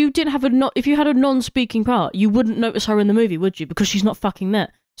 but if you didn't have if you had a non-speaking part, you wouldn't notice her in the movie, would you? Because she's not fucking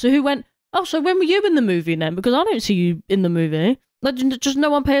there. So who went, oh, so when were you in the movie then? Because I don't see you in the movie. Like, just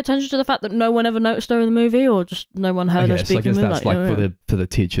no one pay attention to the fact that no one ever noticed her in the movie, or just no one heard her speak I guess in the movie? that's like for the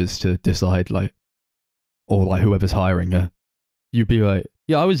teachers to decide, like, or like whoever's hiring her. You'd be like,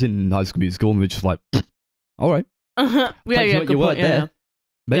 yeah, I was in High School Musical, and we're just like, all right. Yeah, you good weren't point, there. yeah.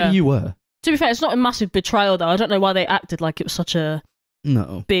 Maybe you were. To be fair, it's not a massive betrayal, though. I don't know why they acted like it was such a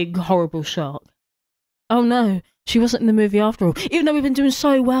big, horrible shock. Oh no, she wasn't in the movie after all, even though we've been doing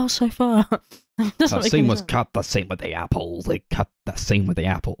so well so far. That scene was cut the scene with the apple. They cut that scene with the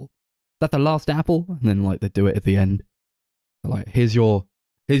apple. Is that the last apple? And then like they do it at the end. Like, here's your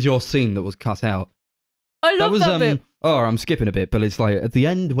scene that was cut out. I love that bit. Oh, I'm skipping a bit, but it's like at the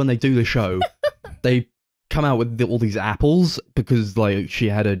end when they do the show, they come out with all these apples because like she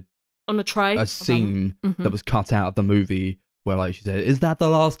had on a tray, a scene that was cut out of the movie where like she said, "Is that the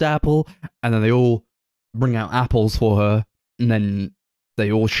last apple?" And then they all bring out apples for her, and then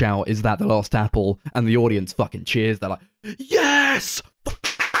they all shout, "Is that the last apple?" And the audience fucking cheers. They're like, "Yes,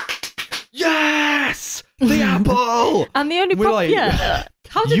 yes, the apple!" And the only problem,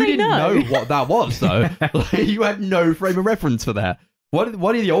 how did they know? You didn't know what that was, though. Like, you had no frame of reference for that. Why did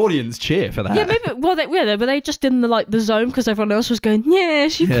the audience cheer for that? Yeah, maybe. Well, were they just in the zone because everyone else was going, "Yeah,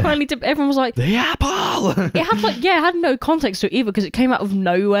 she finally did." Everyone was like, "The apple." It had no context to it either because it came out of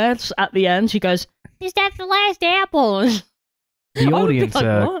nowhere. Just at the end, she goes, "Is that the last apple?" The audience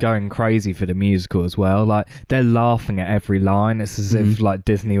are going crazy for the musical as well. Like, they're laughing at every line. It's as if like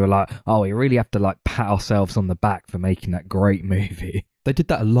Disney were like, "Oh, we really have to like pat ourselves on the back for making that great movie." They did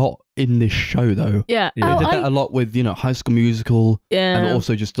that a lot in this show, though. Yeah. They did that a lot with, High School Musical. Yeah. And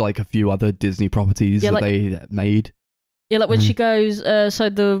also just like a few other Disney properties that they made. Yeah, like when she goes, so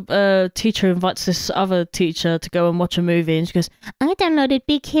the teacher invites this other teacher to go and watch a movie, and she goes, "I downloaded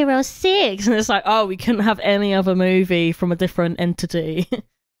Big Hero 6." And it's like, oh, we couldn't have any other movie from a different entity.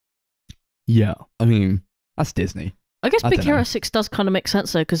 Yeah, I mean, that's Disney. I guess Big Hero 6 does kind of make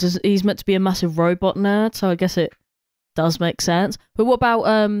sense, though, because he's meant to be a massive robot nerd, so I guess it does make sense. But what about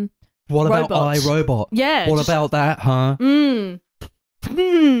robots? iRobot? Yeah. What about that, huh? Could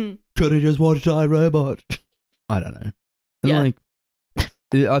have just watched iRobot. I don't know. And like,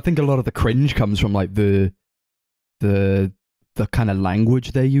 I think a lot of the cringe comes from like the kind of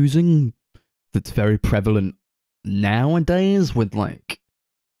language they're using that's very prevalent nowadays with like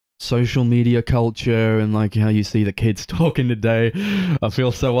social media culture and like how you see the kids talking today. I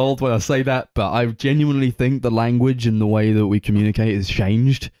feel so old when I say that, but I genuinely think the language and the way that we communicate has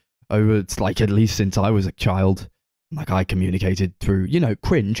changed over, it's like at least since I was a child. Like I communicated through,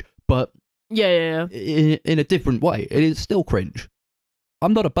 cringe, but yeah. In a different way. It is still cringe.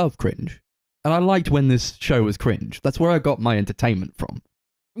 I'm not above cringe. And I liked when this show was cringe. That's where I got my entertainment from.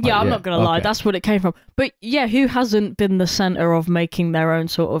 Yeah, I'm not going to lie. That's what it came from. But yeah, who hasn't been the centre of making their own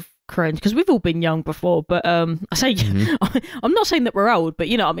sort of cringe? Because we've all been young before. But I say, I'm not saying that we're old, but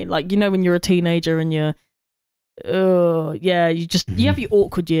you know what I mean? Like, when you're a teenager and you're, you have your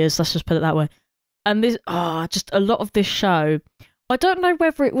awkward years. Let's just put it that way. And this, just a lot of this show, I don't know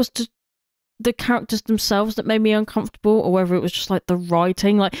whether it was just the characters themselves that made me uncomfortable or whether it was just like the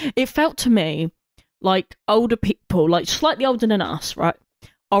writing. Like, it felt to me like older people, like slightly older than us, right,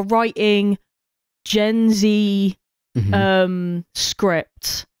 are writing Gen Z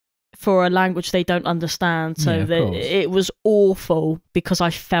scripts for a language they don't understand. So it was awful because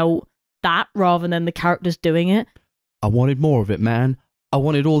I felt that rather than the characters doing it. I wanted more of it, man. I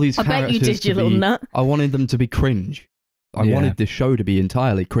wanted all these characters. I bet you did, you little nut. I wanted them to be cringe. I wanted this show to be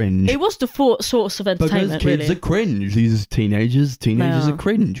entirely cringe. It was the source of entertainment, because kids are cringe. These teenagers are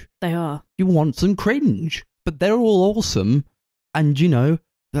cringe. They are. You want some cringe, but they're all awesome, and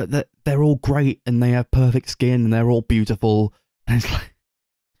that they're all great, and they have perfect skin, and they're all beautiful. And it's like,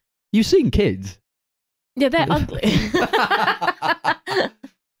 you've seen kids. Yeah, they're ugly.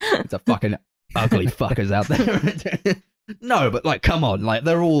 It's a fucking ugly fuckers out there. No, but like, come on, like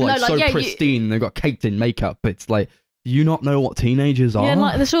they're all pristine. They've got caked in makeup. It's like, do you not know what teenagers are? Yeah,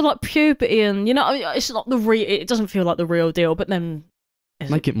 like they're sort of like puberty, and it's not the real. It doesn't feel like the real deal. But then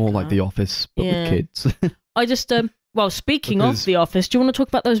make it more like The Office, but with kids. I just well, speaking of The Office, do you want to talk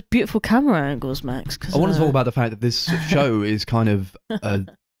about those beautiful camera angles, Max? I want to talk about the fact that this show is kind of a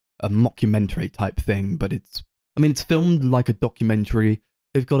mockumentary type thing, but it's filmed like a documentary.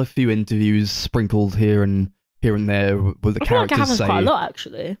 They've got a few interviews sprinkled here and there with the characters. Like it happens quite a lot,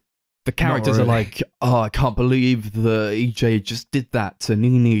 actually. the characters are really. like, oh, I can't believe the EJ just did that to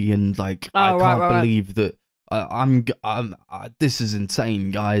Nini, and like, I can't believe that this is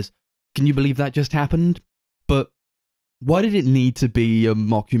insane, guys. Can you believe that just happened? But why did it need to be a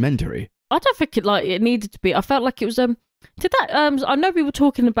mockumentary? I don't think it needed to be. I felt like it was did that I know we were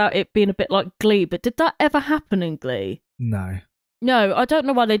talking about it being a bit like Glee, but did that ever happen in Glee? No. No, I don't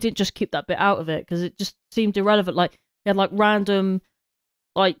know why they didn't just keep that bit out of it, because it just seemed irrelevant. Like they had like random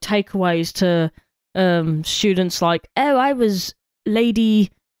like takeaways to students like, oh, I was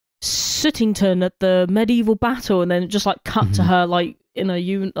Lady Sittington at the medieval battle, and then just like cut to her like in a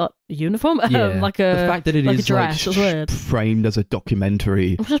uniform, like a the fact that it like is a dress was weird. framed as a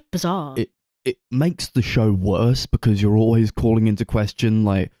documentary, It was just bizarre. It makes the show worse, because you're always calling into question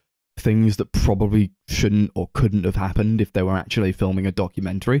like things that probably shouldn't or couldn't have happened if they were actually filming a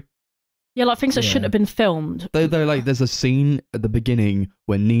documentary. Yeah, like things that shouldn't have been filmed. They're like, there's a scene at the beginning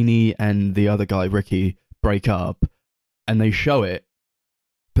when Nini and the other guy, Ricky, break up, and they show it.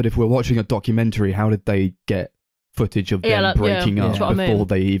 But if we're watching a documentary, how did they get footage of them breaking up before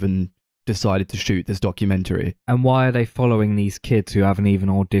they even decided to shoot this documentary? And why are they following these kids who haven't even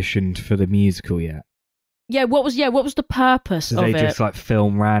auditioned for the musical yet? Yeah, what was the purpose of they it? just like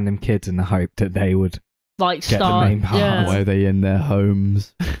film random kids in the hope that they would like get the main part? Yeah. Why are they in their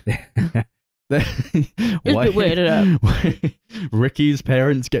homes? It's a bit weird, isn't it? Ricky's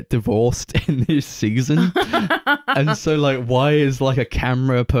parents get divorced in this season, and so like, why is like a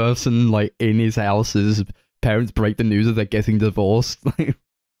camera person like in his house as parents break the news that they're getting divorced? Like,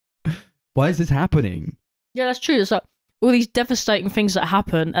 why is this happening? Yeah, that's true. It's like all these devastating things that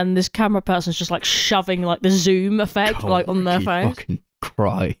happen, and this camera person's just like shoving like the zoom effect like on their face. Fucking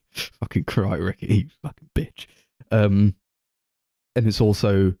cry, Ricky, you fucking bitch. And it's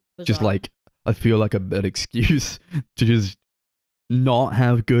also just like, I feel like an excuse to just not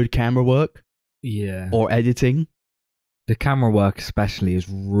have good camera work. Yeah. Or editing. The camera work especially is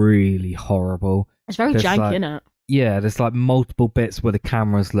really horrible. It's very janky, isn't it? Yeah, there's like multiple bits where the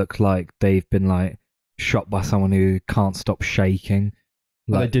cameras look like they've been like shot by someone who can't stop shaking.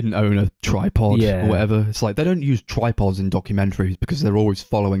 Like, they didn't own a tripod or whatever. It's like, they don't use tripods in documentaries because they're always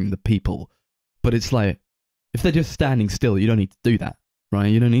following the people. But it's like, if they're just standing still, you don't need to do that, right?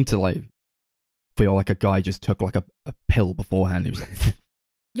 You don't need to like feel like a guy just took like a pill beforehand. He was like,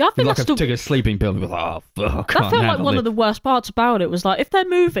 yeah, I think like took a sleeping pill and he was like, oh fuck. That felt like one of the worst parts about it was like, if they're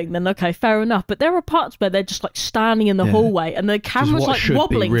moving, then okay, fair enough. But there are parts where they're just like standing in the hallway and the camera's like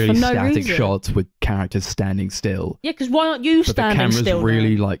wobbling really for no static reason. shots with characters standing still. Yeah, because why aren't you standing still? The camera's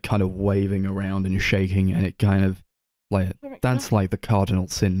really like kind of waving around and shaking, and it kind of like, that's like the cardinal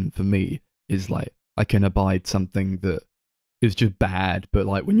sin for me, is like, I can abide something that is just bad, but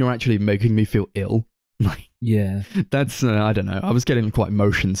like when you're actually making me feel ill, like, yeah, that's I don't know. I was getting quite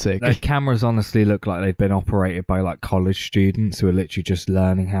motion sick. The cameras honestly look like they've been operated by like college students who are literally just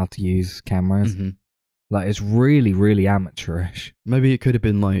learning how to use cameras. Like, it's really, really amateurish. Maybe it could have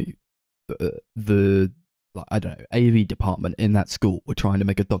been like the like, I don't know, AV department in that school were trying to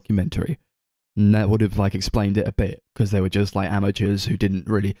make a documentary, and that would have like explained it a bit, because they were just like amateurs who didn't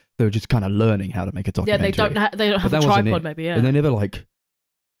really. They were just kind of learning how to make a documentary. Yeah, they don't have a tripod, maybe. Yeah, and they never like.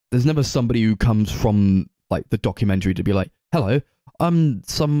 There's never somebody who comes from like the documentary to be like, hello, I'm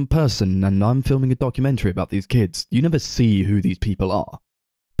some person and I'm filming a documentary about these kids. You never see who these people are,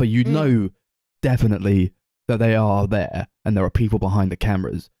 but you know definitely that they are there and there are people behind the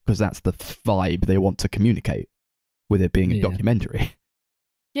cameras, because that's the vibe they want to communicate with it being a documentary.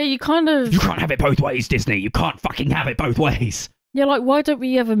 Yeah, you kind of... You can't have it both ways, Disney. You can't fucking have it both ways. Yeah, like, why don't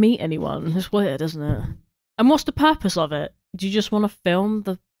we ever meet anyone? It's weird, isn't it? And what's the purpose of it? Do you just want to film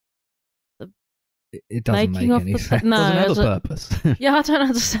the it doesn't make any sense. No, doesn't have a purpose. Yeah, I don't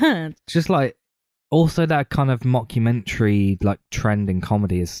understand. It's just like, also that kind of mockumentary like trend in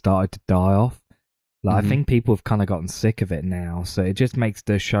comedy has started to die off. Like, I think people have kind of gotten sick of it now, so it just makes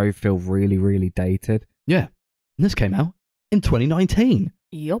the show feel really, really dated. Yeah, and this came out in 2019.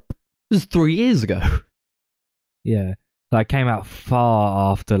 Yup. This was 3 years ago. Yeah, like, it came out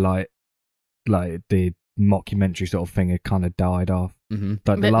far after like the mockumentary sort of thing had kind of died off.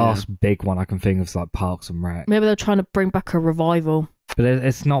 Like, the last big one I can think of is like Parks and Rec. Maybe they're trying to bring back a revival. But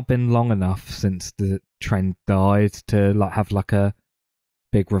it's not been long enough since the trend died to like have like a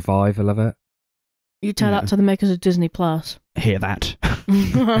big revival of it. You tell that to the makers of Disney Plus. Hear that?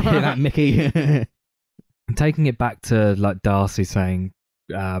 Hear that, Mickey? I'm taking it back to like Darcy saying,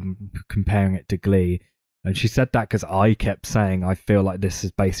 comparing it to Glee. And she said that because I kept saying I feel like this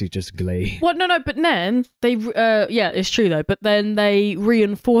is basically just Glee. Well, no, but then they, yeah, it's true though. But then they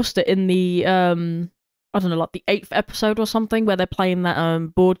reinforced it in the I don't know, like the 8th episode or something, where they're playing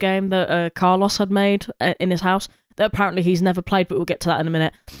that board game that Carlos had made in his house that apparently he's never played, but we'll get to that in a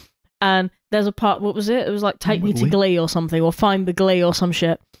minute. And there's a part, what was it? It was like Take Me to Glee or something, or Find the Glee or some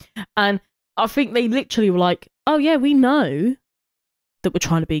shit. And I think they literally were like, oh yeah, we know that we're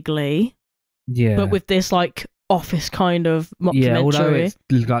trying to be Glee. Yeah. But with this like office kind of mockumentary. Yeah, although it's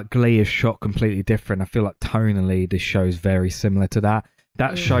like Glee is shot completely different, I feel like tonally this show's very similar to that.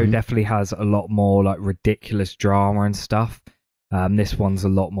 That show definitely has a lot more like ridiculous drama and stuff. This one's a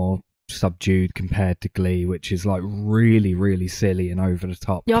lot more subdued compared to Glee, which is like really, really silly and over the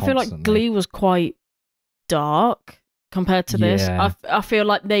top. Yeah, I feel like Glee was quite dark compared to this. I feel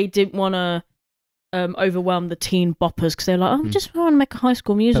like they didn't want to overwhelm the teen boppers because they're like, oh, just want to make a High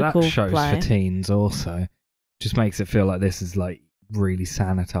School Musical. But that show's play. for teens also. Just makes it feel like this is like really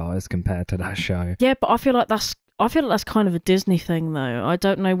sanitized compared to that show. Yeah, but I feel like that's kind of a Disney thing, though. I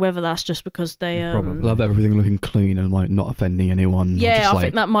don't know whether that's just because they love everything looking clean and like not offending anyone. Yeah, just, I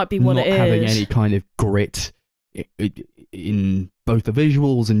think that might be what it is. Not having any kind of grit in both the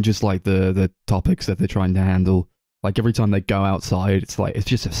visuals and just like the topics that they're trying to handle. Like every time they go outside, it's like it's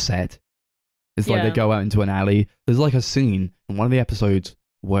just a set. It's like they go out into an alley. There's like a scene in one of the episodes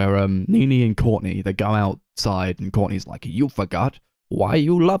where Nene and Courtney, they go outside and Courtney's like, you forgot why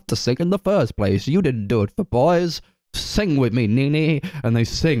you love to sing in the first place. You didn't do it for boys. Sing with me, Nene. And they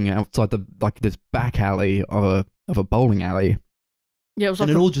sing outside this back alley of a bowling alley. Yeah, it was like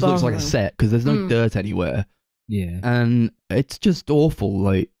and it all just looks like a set because there's no dirt anywhere. Yeah. And it's just awful.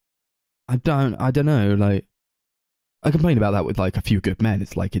 Like, I don't know. Like, I complain about that with like A Few Good Men.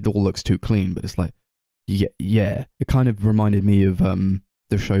 It's like it all looks too clean, but it's like, yeah. It kind of reminded me of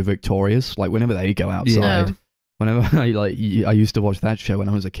the show Victorious. Like whenever they go outside. Yeah. Whenever I used to watch that show when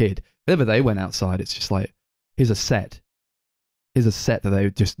I was a kid. Whenever they went outside, it's just like, here's a set that they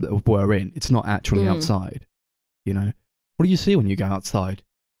just were in. It's not actually outside. You know, what do you see when you go outside?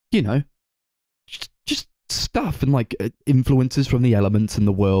 You know, just stuff and like influences from the elements and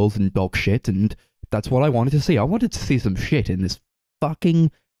the world and dog shit, and that's what I wanted to see. I wanted to see some shit in this fucking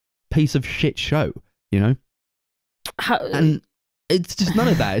piece of shit show. You know, and it's just none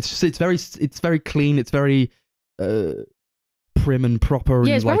of that. It's very clean. It's very prim and proper.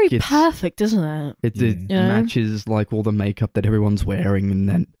 Yeah, and, it's very perfect, isn't it? It matches like all the makeup that everyone's wearing, and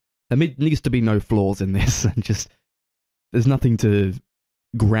then there needs to be no flaws in this, and just there's nothing to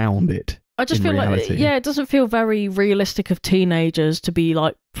ground it. I just feel reality. like it doesn't feel very realistic of teenagers to be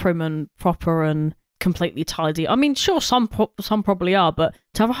like prim and proper and completely tidy. I mean, sure, some probably are, but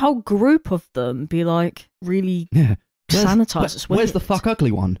to have a whole group of them be like really sanitized. Where's the fuck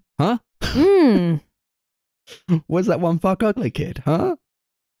ugly one? Huh? Where's that one fuck ugly kid? Huh?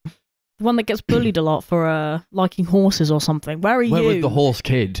 The one that gets bullied a lot for liking horses or something. Where are you? Where was the horse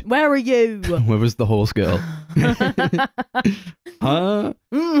kid? Where are you? Where was the horse girl? Huh?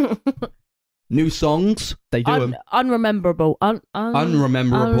 New songs, they do them. Unrememberable.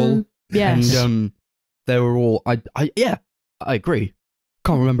 Unrememberable. Yes. And they were all. I agree.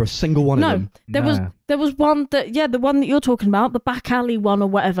 Can't remember a single one of them. There was one that the one that you're talking about, the back alley one or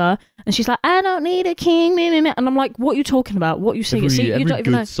whatever, and she's like, I don't need a king, and I'm like, what are you talking about? What are you singing? Every you don't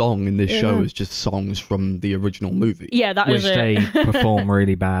even know. good song in this show is just songs from the original movie. Yeah, that is it. Which they perform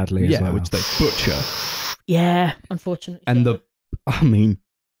really badly as well. Which they butcher. Yeah, unfortunately. And I mean,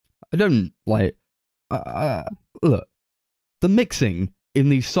 I don't like. Look, the mixing in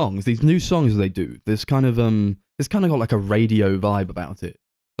these songs, these new songs they do, there's kind of got like a radio vibe about it.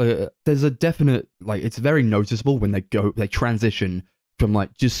 There's a definite, like, it's very noticeable when they transition from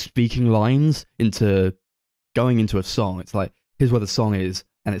like just speaking lines into going into a song. It's like, here's where the song is,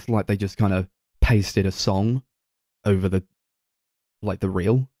 and it's like they just kind of pasted a song over the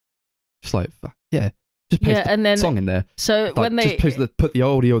reel. Just like, just paste the song in there. So like, when they just put the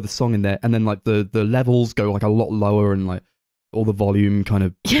audio of the song in there, and then like the levels go like a lot lower, and like all the volume kind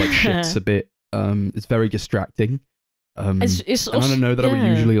of like shifts a bit. It's very distracting. It's and I don't know that I would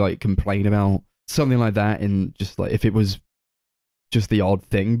usually like complain about something like that, in just like if it was just the odd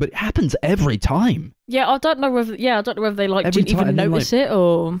thing, but it happens every time. Yeah, I don't know whether they like every didn't even notice it,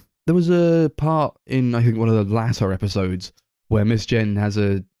 or there was a part in I think one of the latter episodes where Miss Jen has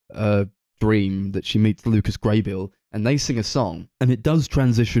a dream that she meets Lucas Graybill, and they sing a song, and it does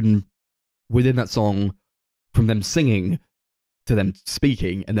transition within that song from them singing to them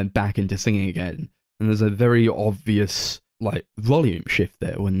speaking, and then back into singing again. And there's a very obvious like volume shift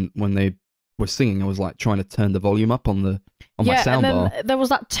there when they were singing. I was like trying to turn the volume up on my soundbar. And then there was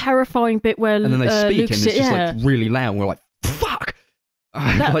that terrifying bit where and then they speak Lucas, and it's just like really loud. And we're like, fuck.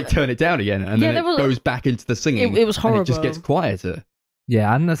 Like turn it down again, and then it goes back into the singing. It was horrible. And it just gets quieter.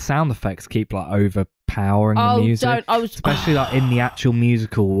 Yeah, and the sound effects keep like overpowering the music. Especially like in the actual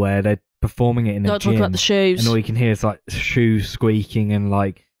musical where they're performing it in a Don't gym. talk about the shoes. And all you can hear is like shoes squeaking and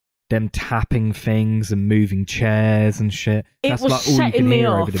like them tapping things and moving chairs and shit. It That's was like all you setting can me hear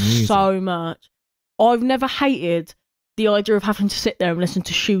off over the music. so much. I've never hated the idea of having to sit there and listen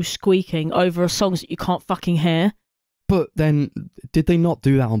to shoes squeaking over songs that you can't fucking hear. But then, did they not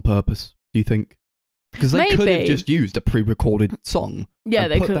do that on purpose, do you think? Because they could have Maybe. just used a pre-recorded song Yeah,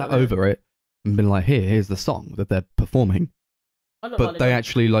 and they put could that over it and been like, here's the song that they're performing. But they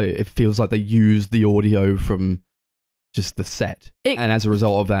actually, like, it feels like they used the audio from just the set. And as a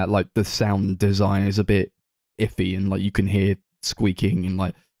result of that, like, the sound design is a bit iffy and, like, you can hear squeaking and,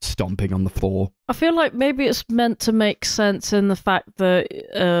 like, stomping on the floor. I feel like maybe it's meant to make sense in the fact that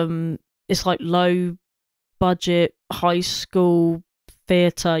it's like low budget high school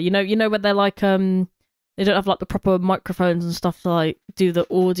theatre. You know where they're like they don't have like the proper microphones and stuff to like do the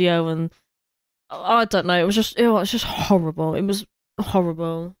audio, and I don't know. It was just horrible. It was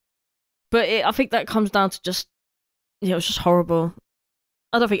horrible. But I think that comes down to just it was just horrible.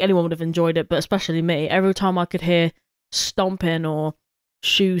 I don't think anyone would have enjoyed it, but especially me. Every time I could hear stomping or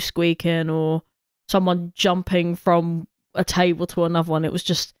shoes squeaking or someone jumping from a table to another one, it was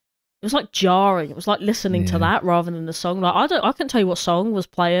like jarring. It was like listening to that rather than the song. Like I couldn't tell you what song was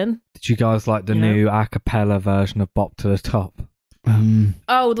playing. Did you guys like the new a cappella version of Bop to the Top?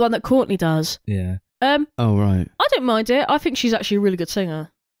 Oh, the one that Courtney does. Yeah. Oh right. I don't mind it. I think she's actually a really good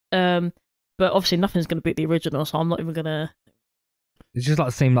singer. But obviously nothing's going to beat the original, so I'm not even gonna. It just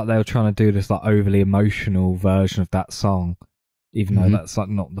like seemed like they were trying to do this like overly emotional version of that song, even though that's like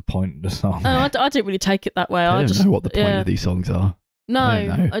not the point of the song. I didn't really take it that way. I don't know what the point of these songs are. No,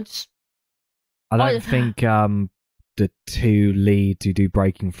 I don't think the two leads who do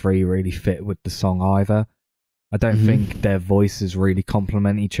Breaking Free really fit with the song either. I don't think their voices really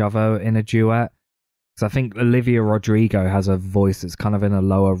complement each other in a duet. Because I think Olivia Rodrigo has a voice that's kind of in a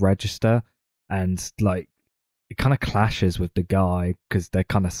lower register, and like it kind of clashes with the guy because they're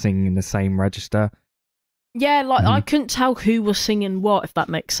kind of singing in the same register. Yeah, like I couldn't tell who was singing what, if that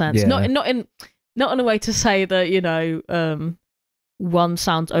makes sense. Yeah. Not in a way to say that one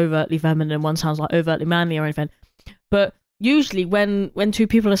sounds overtly feminine, one sounds like overtly manly or anything. But usually when two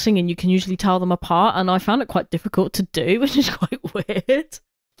people are singing, you can usually tell them apart, and I found it quite difficult to do, which is quite weird.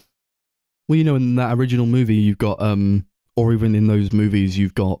 Well, in that original movie, you've got, or even in those movies,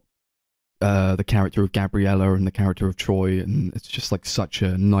 you've got the character of Gabriella and the character of Troy, and it's just like such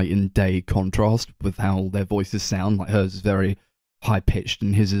a night and day contrast with how their voices sound. Like hers is very high pitched,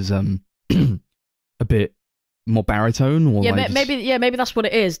 and his is a bit more baritone. Or yeah, like maybe that's what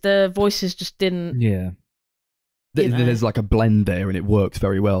it is. The voices just didn't. Yeah. There's like a blend there, and it works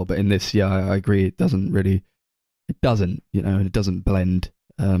very well. But in this, I agree, it doesn't, it doesn't blend.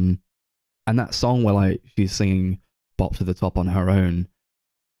 And that song where like she's singing Bop to the Top on her own,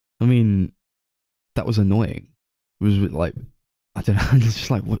 I mean, that was annoying. It was like, I don't know, it's just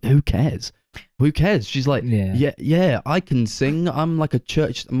like, who cares? Who cares? She's like, yeah, I can sing. I'm like a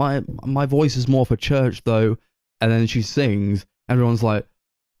church. My voice is more for church though. And then she sings. Everyone's like,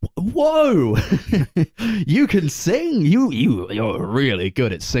 whoa, you can sing. You're really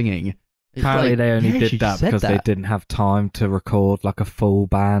good at singing. It's Apparently like, they only yeah, did that because they didn't have time to record like a full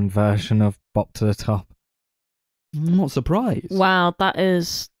band version of Bop to the Top. I'm not surprised. Wow, that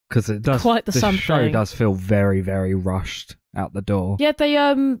is Because it does. quite the show something. does feel very, very rushed out the door. Yeah, they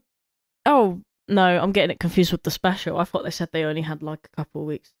oh no, I'm getting it confused with the special. I thought they said they only had like a couple of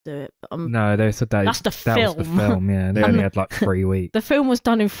weeks to do it. But No, they said that's the that film. was the film. Yeah, they only had like 3 weeks. The film was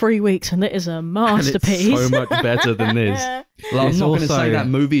done in 3 weeks, and it is a And masterpiece. it's so much better than this. Like, I'm It's not going to also- say that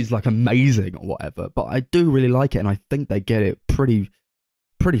movie is like amazing or whatever, but I do really like it, and I think they get it pretty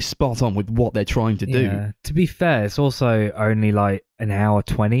spot on with what they're trying to do. Yeah. To be fair, it's also only like an hour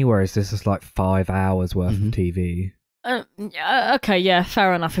 20, whereas this is like 5 hours worth of TV. Okay, yeah,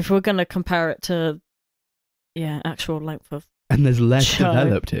 fair enough. If we're going to compare it to actual length of And there's less show.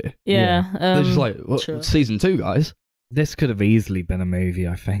 developed here. they're They're just like, sure. season 2, guys. This could have easily been a movie,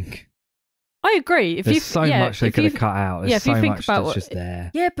 I think. I agree. If There's you so much they could have cut out. There's if you so think much about that's what- just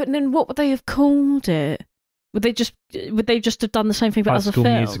there. Yeah, but then what would they have called it? Would they just have done the same thing but High as a School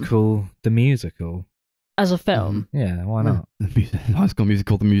film? Musical, the musical. As a film? Yeah, why not? High School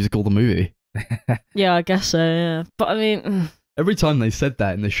Musical, the movie. Yeah, I guess so, yeah. But I mean... Every time they said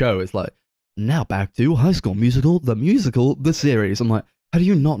that in the show, it's like, now back to High School Musical, the series. I'm like, how do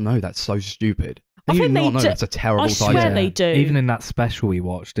you not know that's so stupid? How I do you think they not know do- that's a terrible I title? swear they do. Even in that special we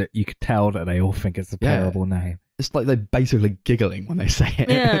watched, you could tell that they all think it's a Yeah. terrible name. It's like they're basically giggling when they say it.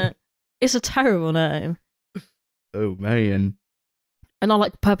 Yeah. It's a terrible name. Oh, man. And I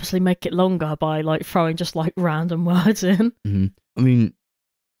like purposely make it longer by like throwing just like random words in. I mean,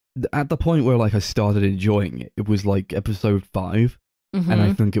 at the point where like I started enjoying it, it was like episode 5, and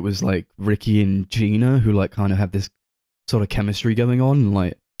I think it was like Ricky and Gina who like kind of have this sort of chemistry going on. And,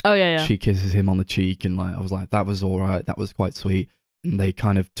 like, oh yeah. She kisses him on the cheek, and like I was like, that was all right. That was quite sweet. And they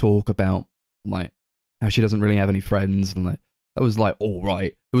kind of talk about like how she doesn't really have any friends, and like that was like all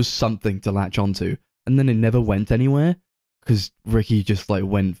right. It was something to latch onto, and then it never went anywhere because Ricky just like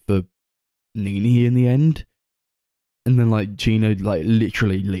went for Nini in the end, and then like Gina like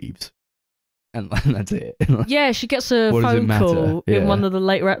literally leaves, and that's it. Yeah, she gets a phone call in one of the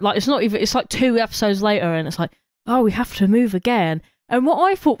later, like it's not even, it's like 2 episodes later, and it's like, oh, we have to move again. And what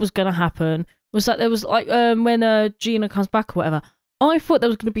I thought was going to happen was that there was like when Gina comes back or whatever, I thought there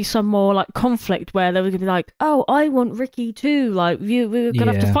was going to be some more like conflict where they were going to be like, oh, I want Ricky too, like we're going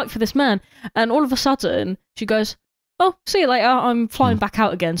to have to fight for this man. And all of a sudden she goes, oh, see you later, I'm flying back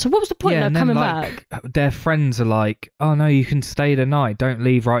out again. So what was the point of coming back? Their friends are like, oh no, you can stay the night, don't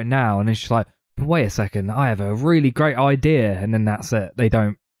leave right now. And it's just like, but wait a second, I have a really great idea. And then that's it.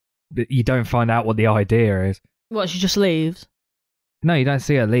 You don't find out what the idea is. What, she just leaves? No, you don't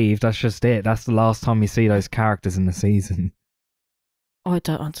see her leave, that's just it. That's the last time you see those characters in the season. I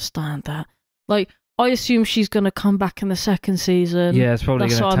don't understand that. Like, I assume she's going to come back in the 2nd season. Yeah, it's probably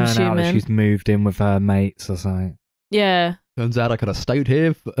going to turn out that she's moved in with her mates or something. Yeah. Turns out I could have stayed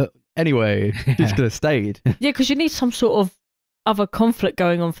here. Anyway, just could have stayed. Yeah, because you need some sort of other conflict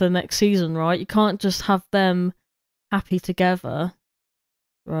going on for the next season, right? You can't just have them happy together,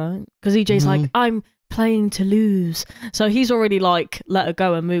 right? Because EJ's like, I'm playing to lose. So he's already like let her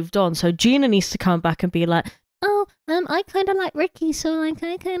go and moved on. So Gina needs to come back and be like, oh, I kind of like Ricky, so like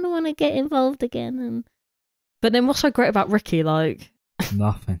I kind of want to get involved again. But then what's so great about Ricky? Like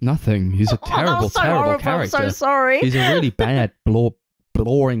nothing. He's a terrible, terrible character. I'm so sorry. He's a really bad,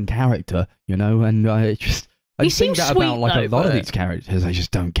 boring character, you know. And I think that about like a lot of these characters. I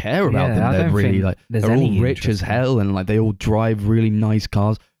just don't care about them. They're really like they're all rich as hell, and like they all drive really nice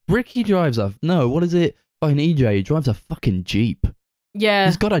cars. Ricky drives what is it? Fucking EJ drives a fucking Jeep. Yeah.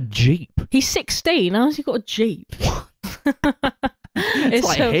 He's got a Jeep. He's 16. How's he got a Jeep? It's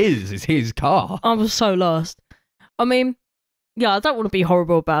like it's his car. I was so lost. I mean, yeah, I don't want to be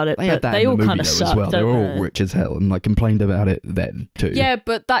horrible about it, but they all kind of suck. Well. They were all rich as hell and like complained about it then too. Yeah,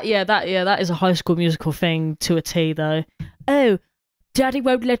 but that is a High School Musical thing to a T though. Oh, Daddy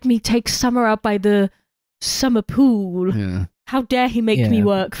won't let me take Summer out by the summer pool. Yeah. How dare he make me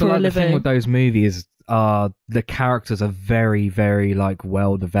work for a living? The thing with those movies are the characters are very, very like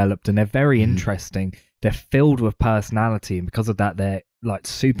well developed, and they're very interesting. They're filled with personality, and because of that, they're like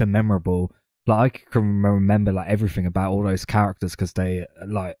super memorable. Like I can remember like everything about all those characters because they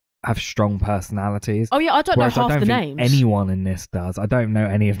like have strong personalities. Oh yeah, I don't know half the names. Anyone in this does. I don't know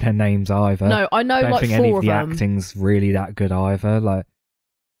any of their names either. No, I know I don't like think 4 any of of the them. acting's really that good either. Like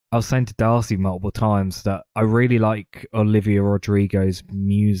I was saying to Darcy multiple times that I really like Olivia Rodrigo's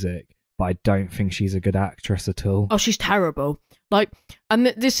music, but I don't think she's a good actress at all. Oh, she's terrible. Like, and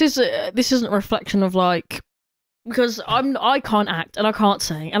this isn't a reflection of like, because I can't act and I can't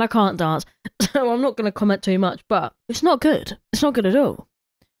sing and I can't dance, so I'm not going to comment too much. But it's not good. It's not good at all.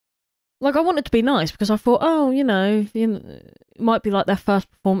 Like, I want it to be nice because I thought, oh, it might be like their first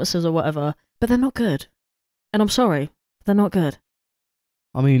performances or whatever, but they're not good. And I'm sorry, they're not good.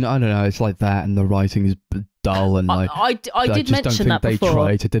 I mean, I don't know. It's like that, and the writing is dull, and like I did mention that before. I just don't think they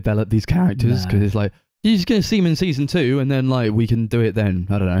try to develop these characters because it's like you're just gonna see them in season 2, and then like we can do it then.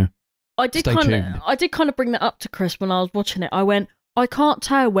 I don't know. I did kind of bring that up to Chris when I was watching it. I went, I can't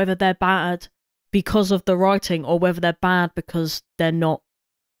tell whether they're bad because of the writing or whether they're bad because they're not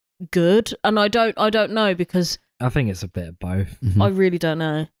good, and I don't know because I think it's a bit of both. I really don't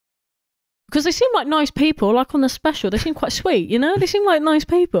know. Because they seem like nice people, like on the special. They seem quite sweet, They seem like nice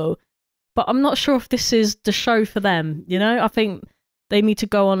people. But I'm not sure if this is the show for them, I think they need to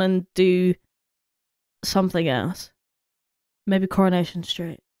go on and do something else. Maybe Coronation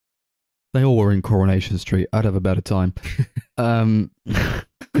Street. They all were in Coronation Street. I'd have a better time.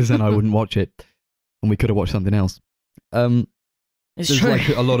 Because then I wouldn't watch it. And we could have watched something else. There's true. Like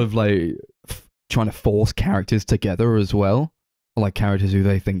a lot of like trying to force characters together as well. Like characters who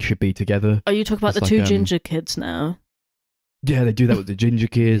they think should be together. Are you talking about the 2 ginger kids now? Yeah, they do that with the ginger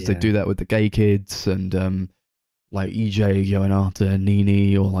kids. Yeah. They do that with the gay kids, and like EJ going after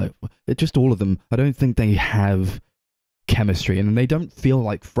Nini, or like just all of them. I don't think they have chemistry, and they don't feel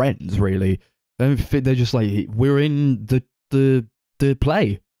like friends really. They're just like, we're in the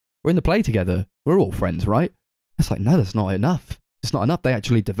play. We're in the play together. We're all friends, right? It's like, no, that's not enough. It's not enough. They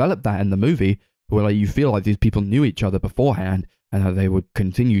actually developed that in the movie where like you feel like these people knew each other beforehand and how they would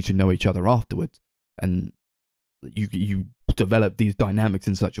continue to know each other afterwards, and you develop these dynamics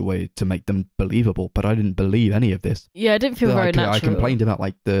in such a way to make them believable. But I didn't believe any of this. Yeah, it didn't feel very natural. I complained about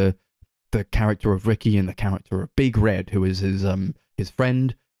like the character of Ricky and the character of Big Red, who is his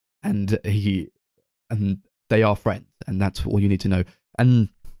friend, and they are friends, and that's all you need to know. And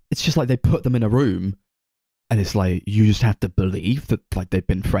it's just like they put them in a room, and it's like you just have to believe that like they've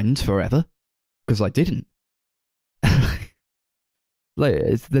been friends forever, because I didn't.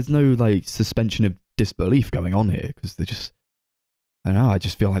 Like there's no like suspension of disbelief going on here, because they just, I don't know, I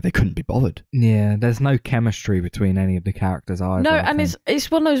just feel like they couldn't be bothered. Yeah, there's no chemistry between any of the characters either. No, and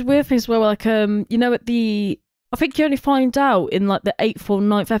it's one of those weird things where like you know, at the, I think you only find out in like the 8th or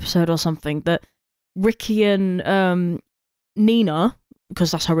 9th episode or something that Ricky and Nina,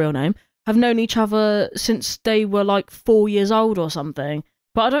 because that's her real name, have known each other since they were like 4 years old or something.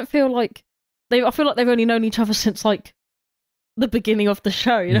 But I don't feel like I feel like they've only known each other since like the beginning of the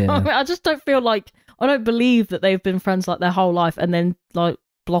show, you know? Yeah. I mean, I just don't feel like, I don't believe that they've been friends like their whole life and then like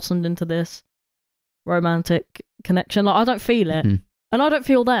blossomed into this romantic connection. Like I don't feel it. Mm-hmm. And I don't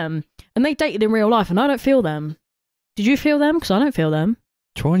feel them. And they dated in real life and I don't feel them. Did you feel them? Because I don't feel them.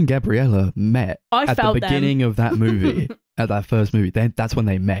 Troy and Gabriella met at the beginning of that movie, at that first movie. That's when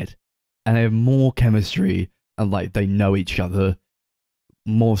they met. And they have more chemistry and like they know each other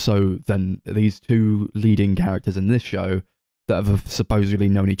more so than these two leading characters in this show that have supposedly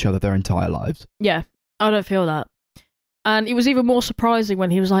known each other their entire lives. Yeah, I don't feel that. And it was even more surprising when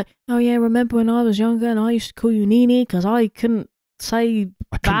he was like, oh yeah, remember when I was younger and I used to call you Nini because I couldn't say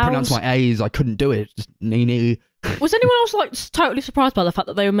I couldn't pronounce my A's, I couldn't do it, just Nini. Was anyone else like totally surprised by the fact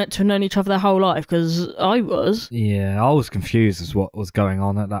that they were meant to have known each other their whole life? Because I was. Yeah, I was confused as what was going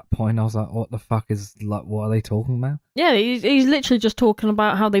on at that point. I was like, what the fuck is, like, what are they talking about? Yeah, he's literally just talking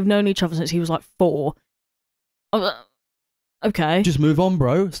about how they've known each other since he was like 4. Okay. Just move on,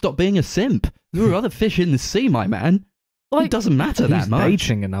 bro. Stop being a simp. There are other fish in the sea, my man. Like, it doesn't matter that much. He's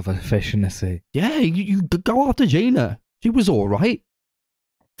dating another fish in the sea. Yeah, you go after Gina. She was all right.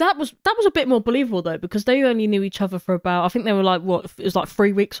 That was a bit more believable though, because they only knew each other for about, I think they were like, what, it was like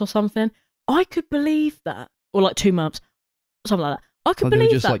 3 weeks or something. I could believe that, or like 2 months, something like that. I could believe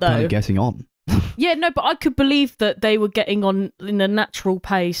they were just that like though. kind of getting on. Yeah, no, but I could believe that they were getting on in a natural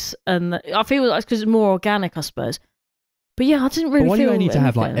pace, and I feel that's because it's more organic, I suppose. But yeah, I didn't really Why feel do I need to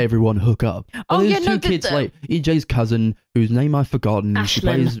have like everyone hook up? Oh, There's yeah, no, two kids, like EJ's cousin, whose name I've forgotten. She Ashlyn.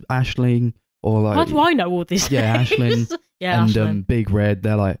 plays Aisling, or like How do I know all this? Yeah, Aisling. Yeah, and Ashlyn. Big Red.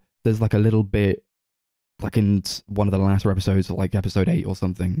 They're like, there's like a little bit, like in one of the latter episodes, like episode 8 or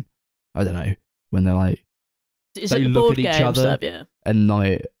something. I don't know, when they're like, Is they it the look board at each game other, stuff? Yeah. and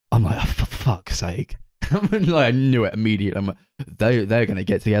like I'm like, oh, for fuck's sake. Like, I knew it immediately. I'm like, they're gonna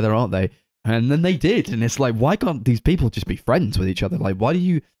get together, aren't they? And then they did, and it's like, why can't these people just be friends with each other? Like, why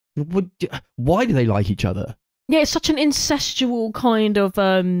do they like each other? Yeah, it's such an incestual kind of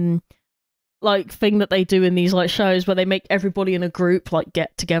like thing that they do in these like shows where they make everybody in a group like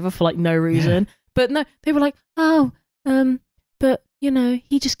get together for like no reason. Yeah. But no, they were like, oh, but you know,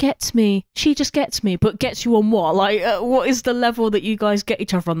 he just gets me, she just gets me, but gets you on what? Like, what is the level that you guys get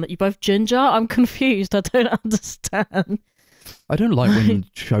each other on? That you both ginger? I'm confused. I don't understand. I don't like when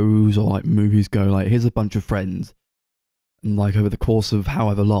shows or like movies go like, here's a bunch of friends, and like over the course of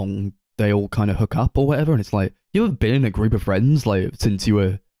however long they all kind of hook up or whatever, and it's like, you ever been in a group of friends like since you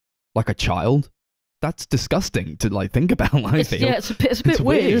were like a child? That's disgusting to like think about. I feel. Yeah, it's a bit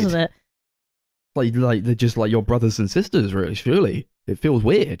weird, isn't it? Like they're just like your brothers and sisters, really. Surely it feels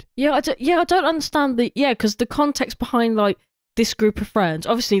weird. Yeah, I don't understand because the context behind like this group of friends,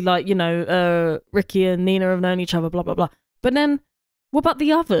 obviously, like, you know, Ricky and Nina have known each other, blah blah blah. But then, what about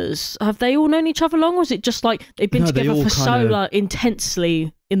the others? Have they all known each other long, or is it just like they've been together for so like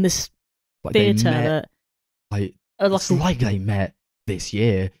intensely in this like theatre? Like it's like they met this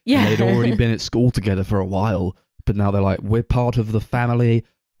year. Yeah, and they'd already been at school together for a while, but now they're like, we're part of the family,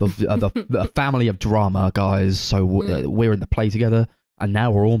 the family of drama, guys. So we're in the play together, and now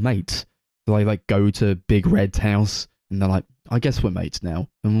we're all mates. So they like go to Big Red's house, and they're like, I guess we're mates now,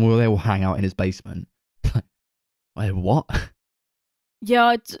 and they will hang out in his basement. Wait, what?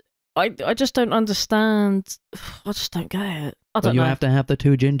 Yeah, I just don't understand. I just don't get it. I don't know. You have to have the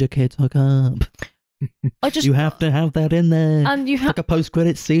two ginger kids hook up. You have to have that in there. And you have like a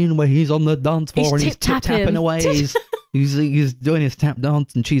post-credit scene where he's on the dance floor and he's tap-tapping away. he's doing his tap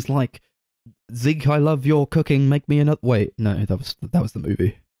dance, and she's like, Zeke, I love your cooking. Make me another. Wait, no, that was the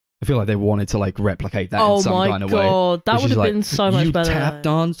movie. I feel like they wanted to like replicate that in some kind of way. Oh my god, that would have been so much better. You tap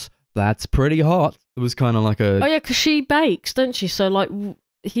dance? That's pretty hot. It was kind of like a... Oh yeah, because she bakes, doesn't she? So like,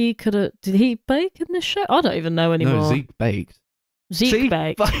 he could have. Did he bake in this show? I don't even know anymore. No, Zeke baked. Zeke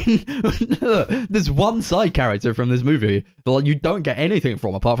baked. Look, there's one side character from this movie that you don't get anything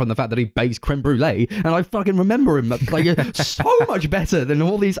from apart from the fact that he bakes creme brulee, and I fucking remember him like so much better than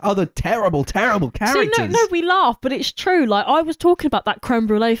all these other terrible characters. See, no, we laugh, but it's true. Like, I was talking about that creme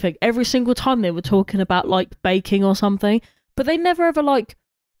brulee thing every single time they were talking about like baking or something, but they never ever like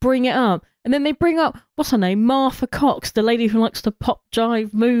bring it up. And then they bring up, what's her name, Martha Cox, the lady who likes to pop,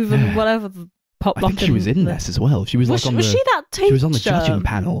 jive, move, and whatever. Pop I think she was in this as well. She was like on was the. She that teacher? She was on the judging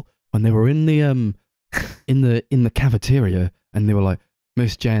panel when they were in the in the cafeteria, and they were like,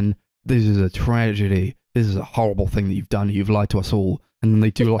 "Miss Jen, this is a tragedy. This is a horrible thing that you've done. You've lied to us all." And then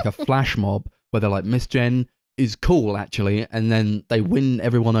they do like a flash mob where they're like, "Miss Jen is cool, actually," and then they win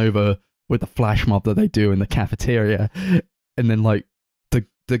everyone over with the flash mob that they do in the cafeteria, and then like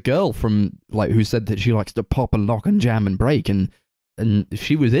the girl from like who said that she likes to pop and lock and jam and break and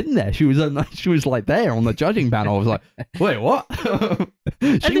she was in there. She was like there on the judging panel. I was like, wait, what?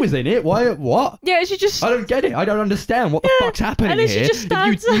 She was in it. Why? What? Yeah, she just. I don't get it. I don't understand what the fuck's happening and then here. She just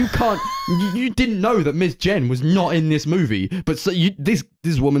stands you can't. You didn't know that Miss Jen was not in this movie, but so this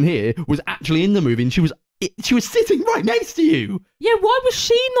woman here was actually in the movie, and she was sitting right next to you. Yeah, why was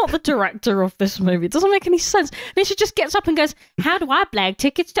she not the director of this movie? It doesn't make any sense. And then she just gets up and goes, "How do I blag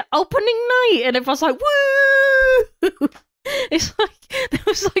tickets to opening night?" And everyone's like, "Woo!" It's like there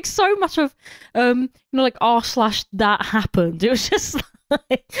was like so much of like r/that happened. It was just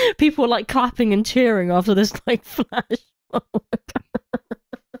like people were like clapping and cheering after this like flash.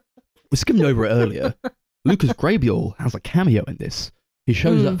 We skimmed over it earlier. Lucas Grabeel has a cameo in this. He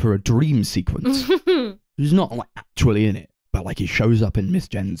shows up for a dream sequence. He's not like actually in it, but like he shows up in Miss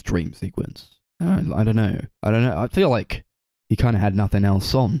Jen's dream sequence. I don't know. I feel like he kind of had nothing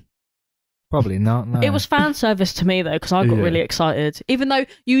else on. Probably not. No. It was fan service to me though, because I got really excited, even though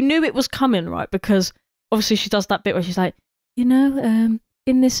you knew it was coming, right? Because obviously she does that bit where she's like, in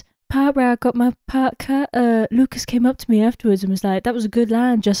this part where I got my part cut, Lucas came up to me afterwards and was like, "That was a good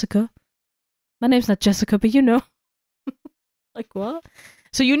line, Jessica." My name's not Jessica, but you know. Like, what?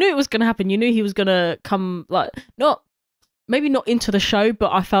 So you knew it was going to happen. You knew he was going to come, like, maybe not into the show,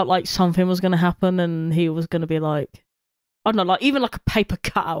 but I felt like something was going to happen and he was going to be like, I don't know, like even like a paper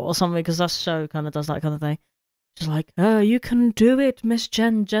cutout or something, because that show kind of does that kind of thing. Just like, "Oh, you can do it, Miss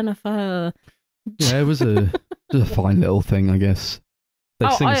Jennifer." Yeah, it was a fine little thing, I guess. They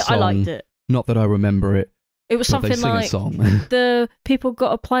sing a song. I liked it. Not that I remember it. It was something like a song. the people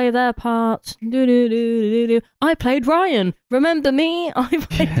got to play their parts. I played Ryan. Remember me? I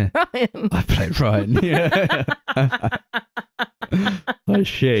played Ryan. I played Ryan. Yeah. Oh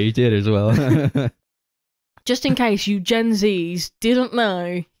shit, you did as well. Just in case you Gen Zs didn't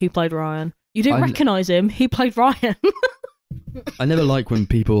know, he played Ryan. You didn't recognise him. He played Ryan. I never like when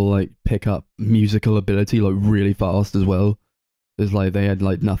people like pick up musical ability like really fast as well. It's like they had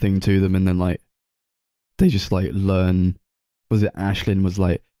like nothing to them, and then like they just like learn. Was it Ashlyn was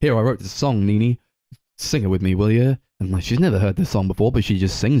like, "Here, I wrote this song, Nini. Sing it with me, will you?" And like she's never heard this song before, but she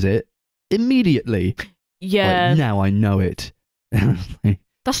just sings it immediately. Yeah. Like, now I know it. Like,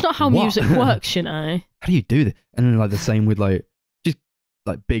 that's not how music works, you know. How do you do that? And then like the same with like just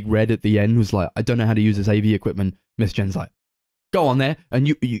like Big Red at the end was like, "I don't know how to use this AV equipment." Miss Jen's like, "Go on there and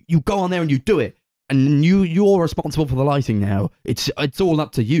you go on there and you do it, and you're responsible for the lighting now. It's all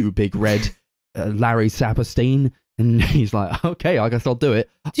up to you, Big Red." Larry Saperstein, and he's like, "Okay, I guess I'll do it."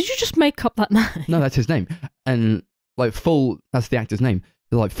 Did you just make up that name? No, that's his name. And like that's the actor's name.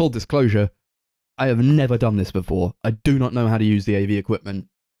 Like full disclosure, I have never done this before. I do not know how to use the AV equipment.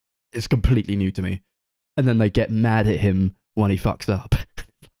 It's completely new to me. And then they get mad at him when he fucks up.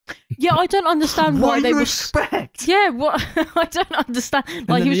 Yeah, I don't understand why they respect. Yeah, what? I don't understand. And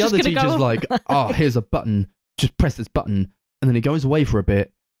like then he was the just other gonna teacher's go. like, "Oh, here's a button. Just press this button." And then he goes away for a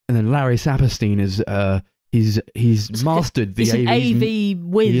bit. And then Larry Saperstein is he's mastered the He's an AV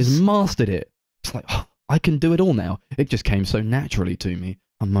whiz. He has mastered it. It's like, oh, I can do it all now. It just came so naturally to me.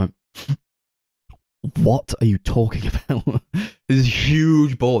 I'm like, what are you talking about? This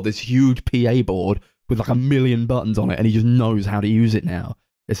huge board, this huge PA board with like 1 million buttons on it, and he just knows how to use it now.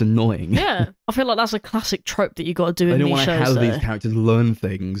 It's annoying. Yeah, I feel like that's a classic trope that you got to do They in don't these want to shows. have Though. these characters learn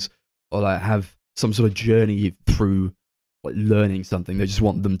things or like have some sort of journey through like learning something. They just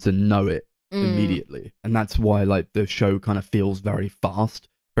want them to know it immediately, and that's why like the show kind of feels very fast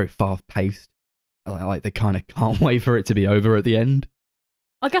paced. Like they kind of can't wait for it to be over at the end.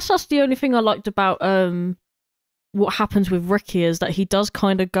 I guess that's the only thing I liked about what happens with Ricky is that he does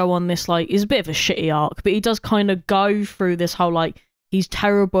kind of go on this like, it's a bit of a shitty arc, but he does kind of go through this whole like he's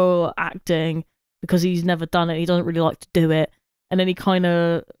terrible at acting because he's never done it, he doesn't really like to do it, and then he kind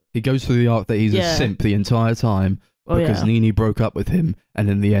of He goes through the arc that he's a Yeah. simp the entire time because Nini broke up with him, and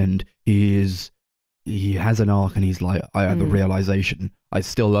in the end, he has an arc, and he's like, I have a realization. I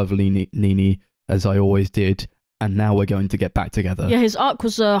still love Nini as I always did, and now we're going to get back together. Yeah, his arc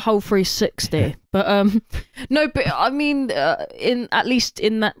was a whole 360. But no, but I mean, at least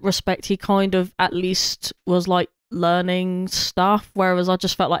in that respect, he kind of at least was like learning stuff, whereas I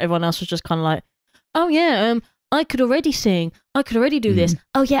just felt like everyone else was just kind of like, oh yeah, I could already sing, I could already do this.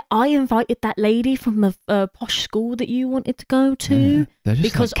 Oh yeah, I invited that lady from the posh school that you wanted to go to Yeah, they're just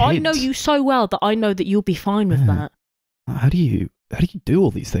because like I know kids. you so well that I know that you'll be fine with Yeah. that. How do you do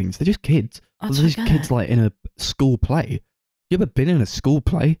all these things? They're just kids. I Well, don't these get kids it. like in a school play. You ever been in a school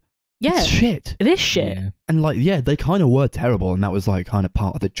play? Yeah, It's shit. it is shit. Yeah. And like, yeah, they kind of were terrible, and that was like kind of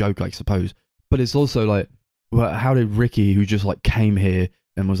part of the joke, I suppose. But it's also like, well, how did Ricky, who just like came here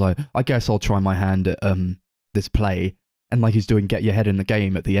and was like, I guess I'll try my hand at this play, and like he's doing Get Your Head in the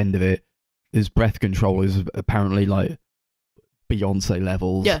Game at the end of it, his breath control is apparently like Beyonce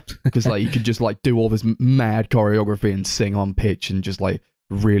levels. Yeah. Because like you could just like do all this mad choreography and sing on pitch and just like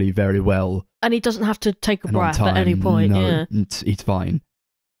really very well And he doesn't have to take a and on breath time. at any point. No, Yeah. he's fine.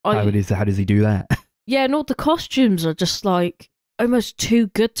 I- How does he do that? Yeah, and all the costumes are just like almost too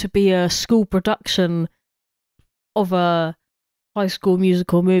good to be a school production of a High School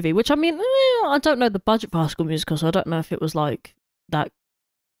Musical movie. Which I mean, I don't know the budget for High School Musical, so I don't know if it was like that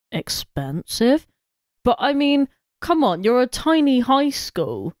expensive. But I mean, come on, you're a tiny high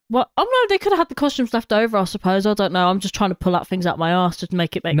school. Well, oh no, they could have had the costumes left over, I suppose. I don't know. I'm just trying to pull out things out my arse to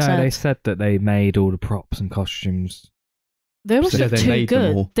make it make No, they sense. said that they made all the props and costumes. They almost Yeah, look they too made them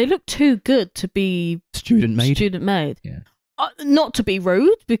good. all. They look too good to be Student made. student made. Yeah. Not to be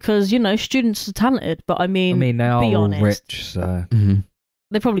rude, because you know students are talented, but I mean, they are be all honest. rich, so Mhm.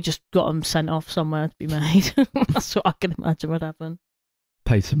 they probably just got them sent off somewhere to be made. That's what I can imagine would happen.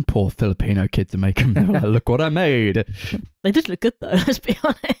 Pay some poor Filipino kid to make him. Look what I made. They did look good though. Let's be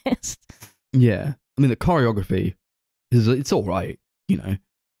honest. Yeah, I mean the choreography it's all right. You know,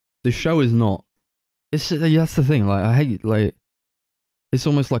 the show is not. It's that's the thing. Like I hate like it's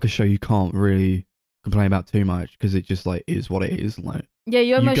almost like a show you can't really complain about too much because it just like is what it is. Like Yeah, you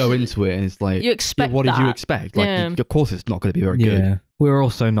you almost go into it and it's like you expect what did you that. expect? Like Yeah. of course it's not going to be very yeah. good. We're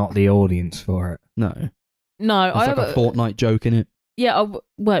also not the audience for it. No, No, there's like a Fortnite joke in it. Yeah,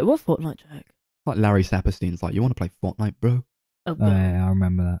 wait, what Fortnite joke? Like Larry Saperstein's like, you want to play Fortnite, bro? Oh, Oh, yeah, I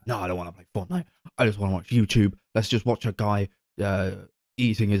remember that. No, I don't want to play Fortnite. I just want to watch YouTube. Let's just watch a guy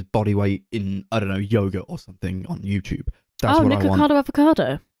eating his body weight in, I don't know, yogurt or something on YouTube. That's what I want. Nikocado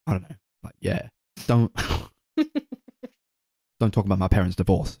avocado. I don't know. Like, yeah. Don't don't talk about my parents'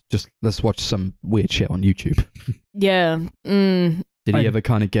 divorce. Just let's watch some weird shit on YouTube. Yeah. Mm. Did he ever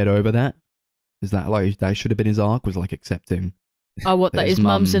kind of get over that? Is that like that should have been his arc? Was like accepting Oh, what? That his his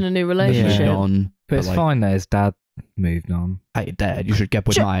mum's mum in a new moved relationship. on. But it's like, fine that his dad moved on. Hey, Dad, you should get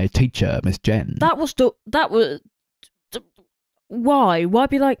with my teacher, Miss Jen. That was why? Why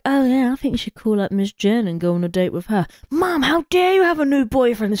be like, oh yeah, I think you should call up Miss Jen and go on a date with her. Mum, how dare you have a new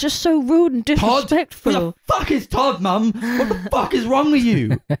boyfriend? It's just so rude and Todd? disrespectful. Who the fuck is Todd, Mum? What the fuck is wrong with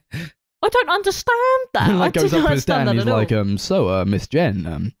you? I don't understand that. And like I goes didn't up to his dad understand and that he's at all. like, so, Miss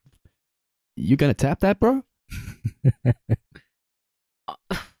Jen, you gonna tap that, bro?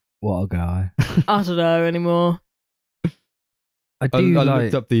 What a guy. I don't know anymore. I I do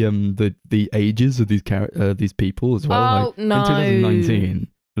looked up the ages of these people as well. Oh, no. In 2019,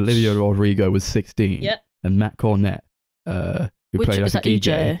 Olivia Rodrigo was 16, Yep. and Matt Cornett, who Which played was like a that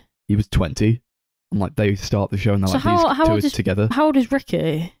DJ, EJ? he was 20. And like they start the show and they're So like how these two old is is together. How old is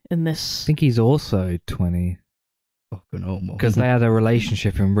Ricky in I this? think he's also 20 Fucking normal. because they had a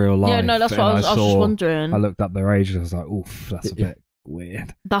relationship in real life. Yeah, no, that's what and I was just saw- wondering. I looked up their ages. I was like, oof, that's a bit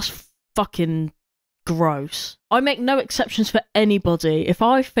weird. That's fucking gross. I make no exceptions for anybody. If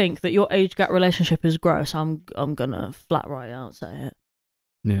I think that your age gap relationship is gross, I'm gonna flat right out say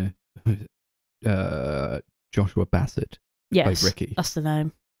it. Yeah. Joshua Bassett Yes, played Ricky. that's the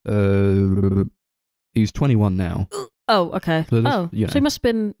name. He's 21 now. Oh, okay. So this- Oh, you so he know, must have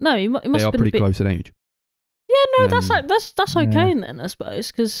been. No, he must They have are been pretty a bit. close in age. Yeah, no, that's Um, like that's yeah. okay then, I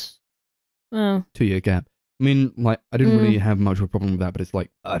suppose, because. Oh, 2-year gap. I mean, like, I didn't Mm. really have much of a problem with that, but it's like,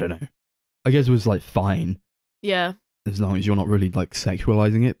 I don't know. I guess it was like fine yeah. as long as you're not really like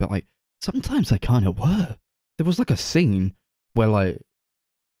sexualizing it, but like sometimes they kind of were. There was like a scene where like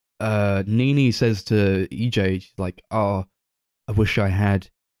Nini says to EJ, she's like, "Oh, I wish I had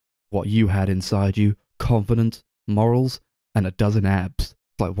what you had inside you: confidence, morals, and a dozen abs."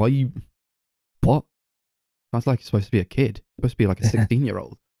 Like, why you? What? Sounds like you're supposed to be a kid. You're supposed to be like a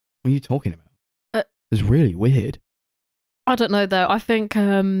 16-year-old. What are you talking about? Uh, It's really weird. I don't know though. I think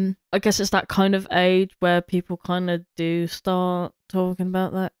I guess it's that kind of age where people kind of do start talking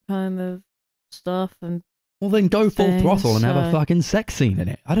about that kind of stuff and. Well, then go full things, throttle and have a so- fucking sex scene in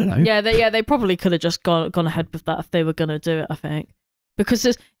it. I don't know. Yeah, they probably could have just gone ahead with that if they were gonna do it. I think because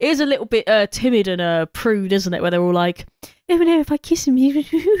it is a little bit timid and prude, isn't it? Where they're all like, "Oh no, if I kiss him,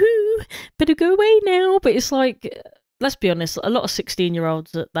 better go away now." But it's like, let's be honest, a lot of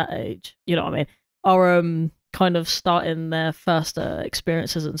 16-year-olds at that age, you know what I mean, are kind of starting their first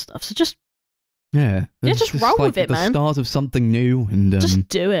experiences and stuff. So just Yeah. just roll with it, the man. The start of something new, and just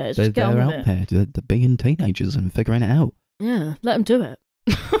do it. they're Just get on with out it. there. They're being teenagers and figuring it out. Yeah, let them do it.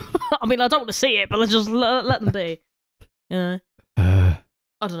 I mean, I don't want to see it, but let's just let them be. You know.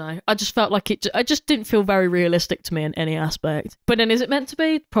 I don't know. I just felt like I just didn't feel very realistic to me in any aspect. But then, is it meant to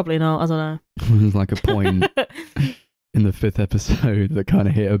be? Probably not. I don't There's like a point know. in the 5th episode that kind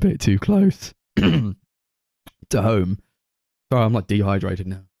of hit a bit too close to home. Sorry, I'm like dehydrated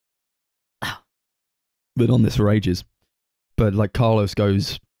now. Been on this for ages. But like Carlos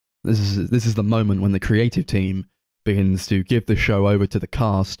goes, this is the moment when the creative team begins to give the show over to the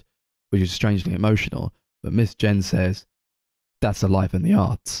cast, which is strangely emotional. But Miss Jen says, that's the life in the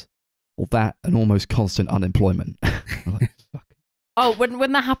arts. Or that and almost constant unemployment. I'm like, fuck. Oh,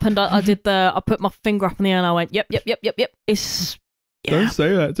 when that happened, I put my finger up in the air and I went, yep. It's yeah. Don't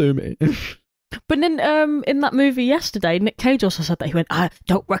say that to me. But then in that movie yesterday, Nick Cage also said that. He went, I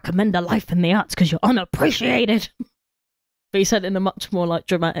don't recommend a life in the arts because you're unappreciated. But he said it in a much more like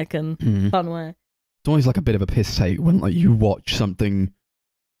dramatic and fun way. It's always like a bit of a piss take when like you watch something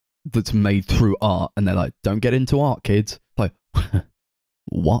that's made through art and they're like, don't get into art, kids. Like,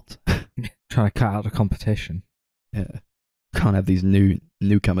 what? Trying to cut out the competition. Yeah. Can't have these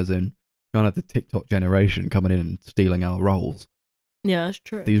newcomers in. Can't have the TikTok generation coming in and stealing our roles. Yeah, that's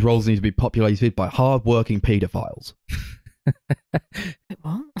true. These roles need to be populated by hard-working paedophiles. Wait,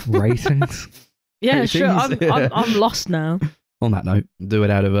 what? Ratings. Yeah, sure. I'm lost now. On that note, do it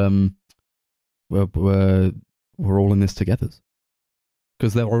out of we're all in this together.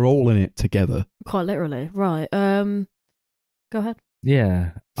 Because we're all in it together. Quite literally. Right. Go ahead.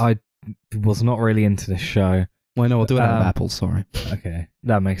 Yeah, I was not really into this show. Well, no, I'll do it out of apples, sorry. Okay,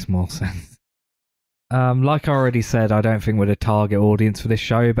 that makes more sense. Like I already said, I don't think we're the target audience for this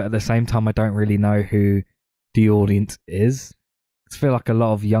show, but at the same time, I don't really know who the audience is. I feel like a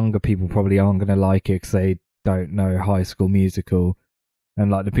lot of younger people probably aren't going to like it because they don't know High School Musical. And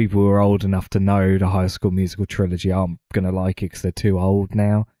like the people who are old enough to know the High School Musical trilogy aren't going to like it because they're too old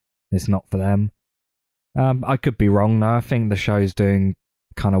now. It's not for them. I could be wrong though. I think the show's doing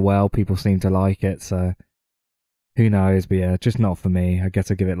kind of well. People seem to like it, so who knows? But yeah, just not for me. I guess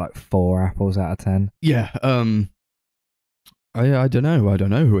I'd give it like 4 apples out of 10. Yeah, I don't know. I don't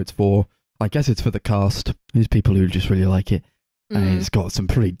know who it's for. I guess it's for the cast. There's people who just really like it. And it's got some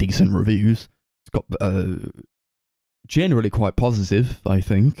pretty decent reviews. It's got generally quite positive, I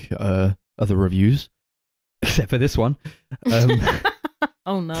think, other reviews. Except for this one.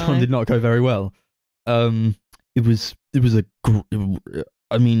 Oh no. This one did not go very well. It was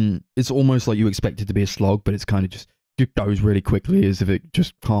I mean, it's almost like you expect it to be a slog, but it's kind of just goes really quickly as if it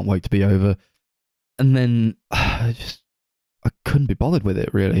just can't wait to be over. And then I couldn't be bothered with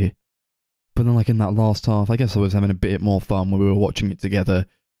it, really. But then, like, in that last half, I guess I was having a bit more fun when we were watching it together.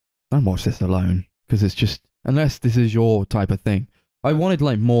 Don't watch this alone, because it's just, unless this is your type of thing. I wanted,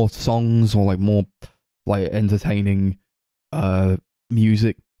 like, more songs or, like, more, like, entertaining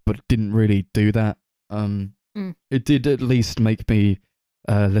music, but it didn't really do that. It did at least make me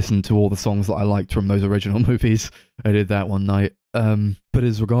listen to all the songs that I liked from those original movies. I did that one night. But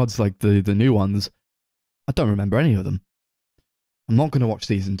as regards, like, the new ones, I don't remember any of them. I'm not going to watch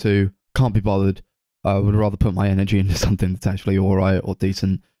season 2. Can't be bothered. I would rather put my energy into something that's actually alright or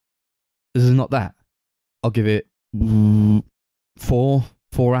decent. This is not that. I'll give it 4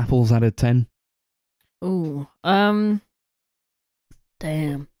 apples out of 10. Ooh. Damn.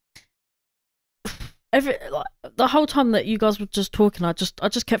 The whole time that you guys were just talking, I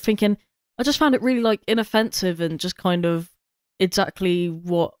just kept thinking. I just found it really like inoffensive and just kind of exactly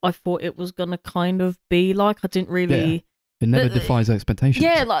what I thought it was gonna kind of be like. I didn't really. Yeah. It never defies expectations.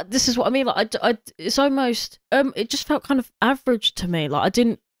 Yeah, like this is what I mean. Like it's almost it just felt kind of average to me. Like I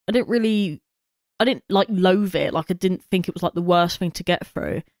didn't like loathe it. Like I didn't think it was like the worst thing to get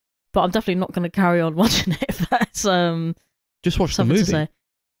through. But I'm definitely not going to carry on watching it if that's just watch the something movie. to say.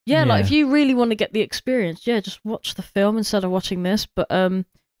 Yeah, like if you really want to get the experience, yeah, just watch the film instead of watching this. But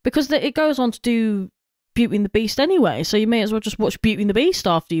because it goes on to do Beauty and the Beast anyway, so you may as well just watch Beauty and the Beast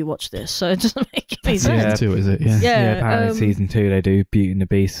after you watch this. So it doesn't make any sense. Season 2, is it? Yeah. Yeah, apparently season 2 they do Beauty and the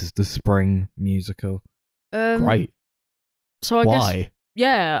Beast as the spring musical. Great. So I guess, Why?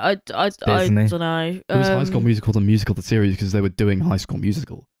 yeah, I Disney. don't know. It was High School Musical, the musical, the series, because they were doing High School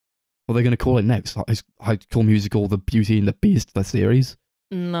Musical. What are they going to call it next? High School Musical, the Beauty and the Beast, the series?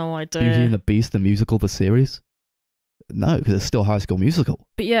 No Beauty and idea. the Beast, the musical, the series? No, because it's still High School Musical.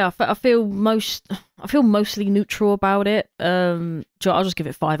 But yeah, I feel mostly neutral about it. I'll just give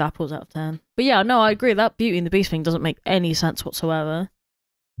it 5 apples out of 10. But yeah, no, I agree. That Beauty and the Beast thing doesn't make any sense whatsoever.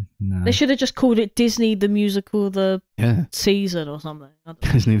 No. They should have just called it Disney the Musical the Yeah. Season or something. I don't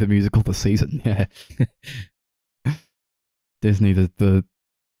know. Disney the musical, the season. Yeah. Disney the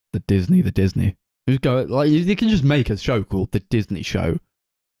Disney, the Disney. Just go like you can just make a show called the Disney Show,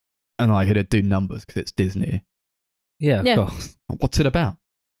 and like it'd do numbers because it's Disney. Yeah, of Yeah. course. What's it about?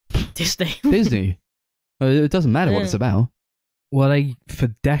 Disney. Disney. It doesn't matter what Yeah. it's about. Well, they for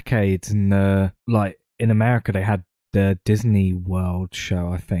decades in in America they had the Disney World show,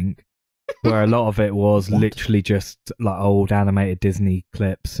 I think, where a lot of it was What? literally just like old animated Disney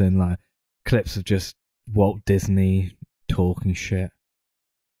clips and like clips of just Walt Disney talking shit.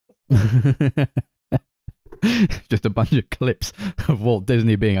 Just a bunch of clips of Walt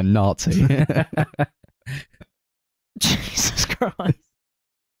Disney being a Nazi. Jesus Christ.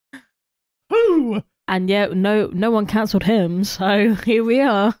 Woo! And yet, no one cancelled him, so here we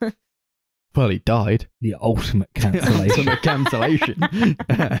are. Well, he died. The ultimate cancellation. Ultimate cancellation.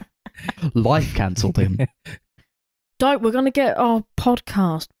 Life cancelled him. We're going to get our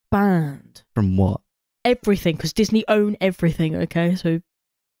podcast banned. From what? Everything, because Disney own everything, okay? So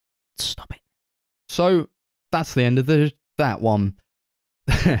stop it. So that's the end of that one.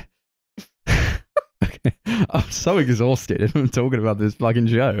 Okay. I'm so exhausted from talking about this fucking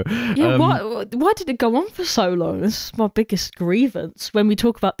show. Yeah, why did it go on for so long? This is my biggest grievance. When we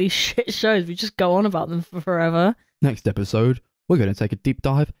talk about these shit shows, we just go on about them for forever. Next episode, we're going to take a deep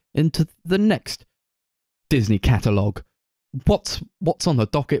dive into the next Disney catalogue. What's on the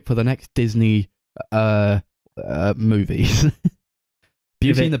docket for the next Disney movies?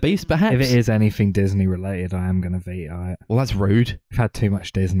 Beauty and the Beast, perhaps? If it is anything Disney related, I am going to veto it. Well, that's rude. We've had too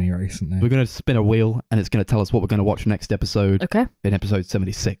much Disney recently. We're going to spin a wheel, and it's going to tell us what we're going to watch next episode, Okay. in episode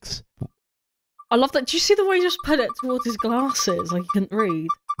 76. I love that. Do you see the way he just put it towards his glasses like he couldn't read?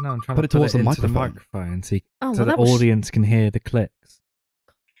 No, I'm trying Put to it towards the into microphone. so, Oh, so well, the that was... audience can hear the clicks.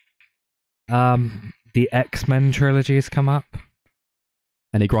 The X-Men trilogy has come up.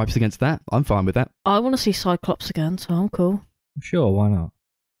 Any gripes against that? I'm fine with that. I want to see Cyclops again, so I'm cool. Sure, why not?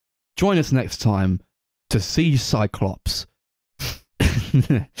 Join us next time to see Cyclops.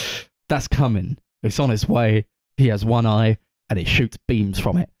 That's coming. It's on its way. He has one eye, and it shoots beams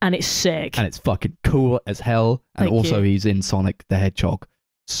from it. And it's sick. And it's fucking cool as hell. And Thank also, you. he's in Sonic the Hedgehog.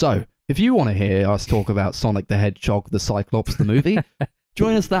 So, if you want to hear us talk about Sonic the Hedgehog, the Cyclops, the movie,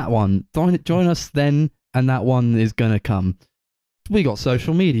 join us that one. Join us then, and that one is going to come. We got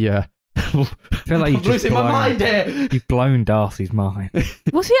social media. I feel like I'm losing my mind here. You've blown Darcy's mind.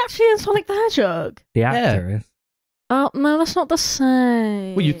 Was he actually in Sonic the Hedgehog? The actor is. Oh, no, that's not the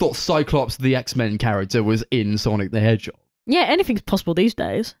same. Well, you thought Cyclops, the X-Men character, was in Sonic the Hedgehog. Yeah, anything's possible these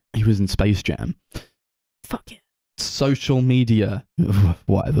days. He was in Space Jam. Fuck it. Social media.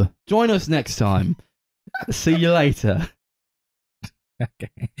 Whatever. Join us next time. See you later.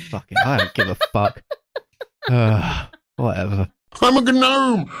 Okay. Fucking, I don't give a fuck. Whatever. I'm a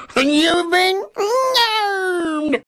gnome, and you've been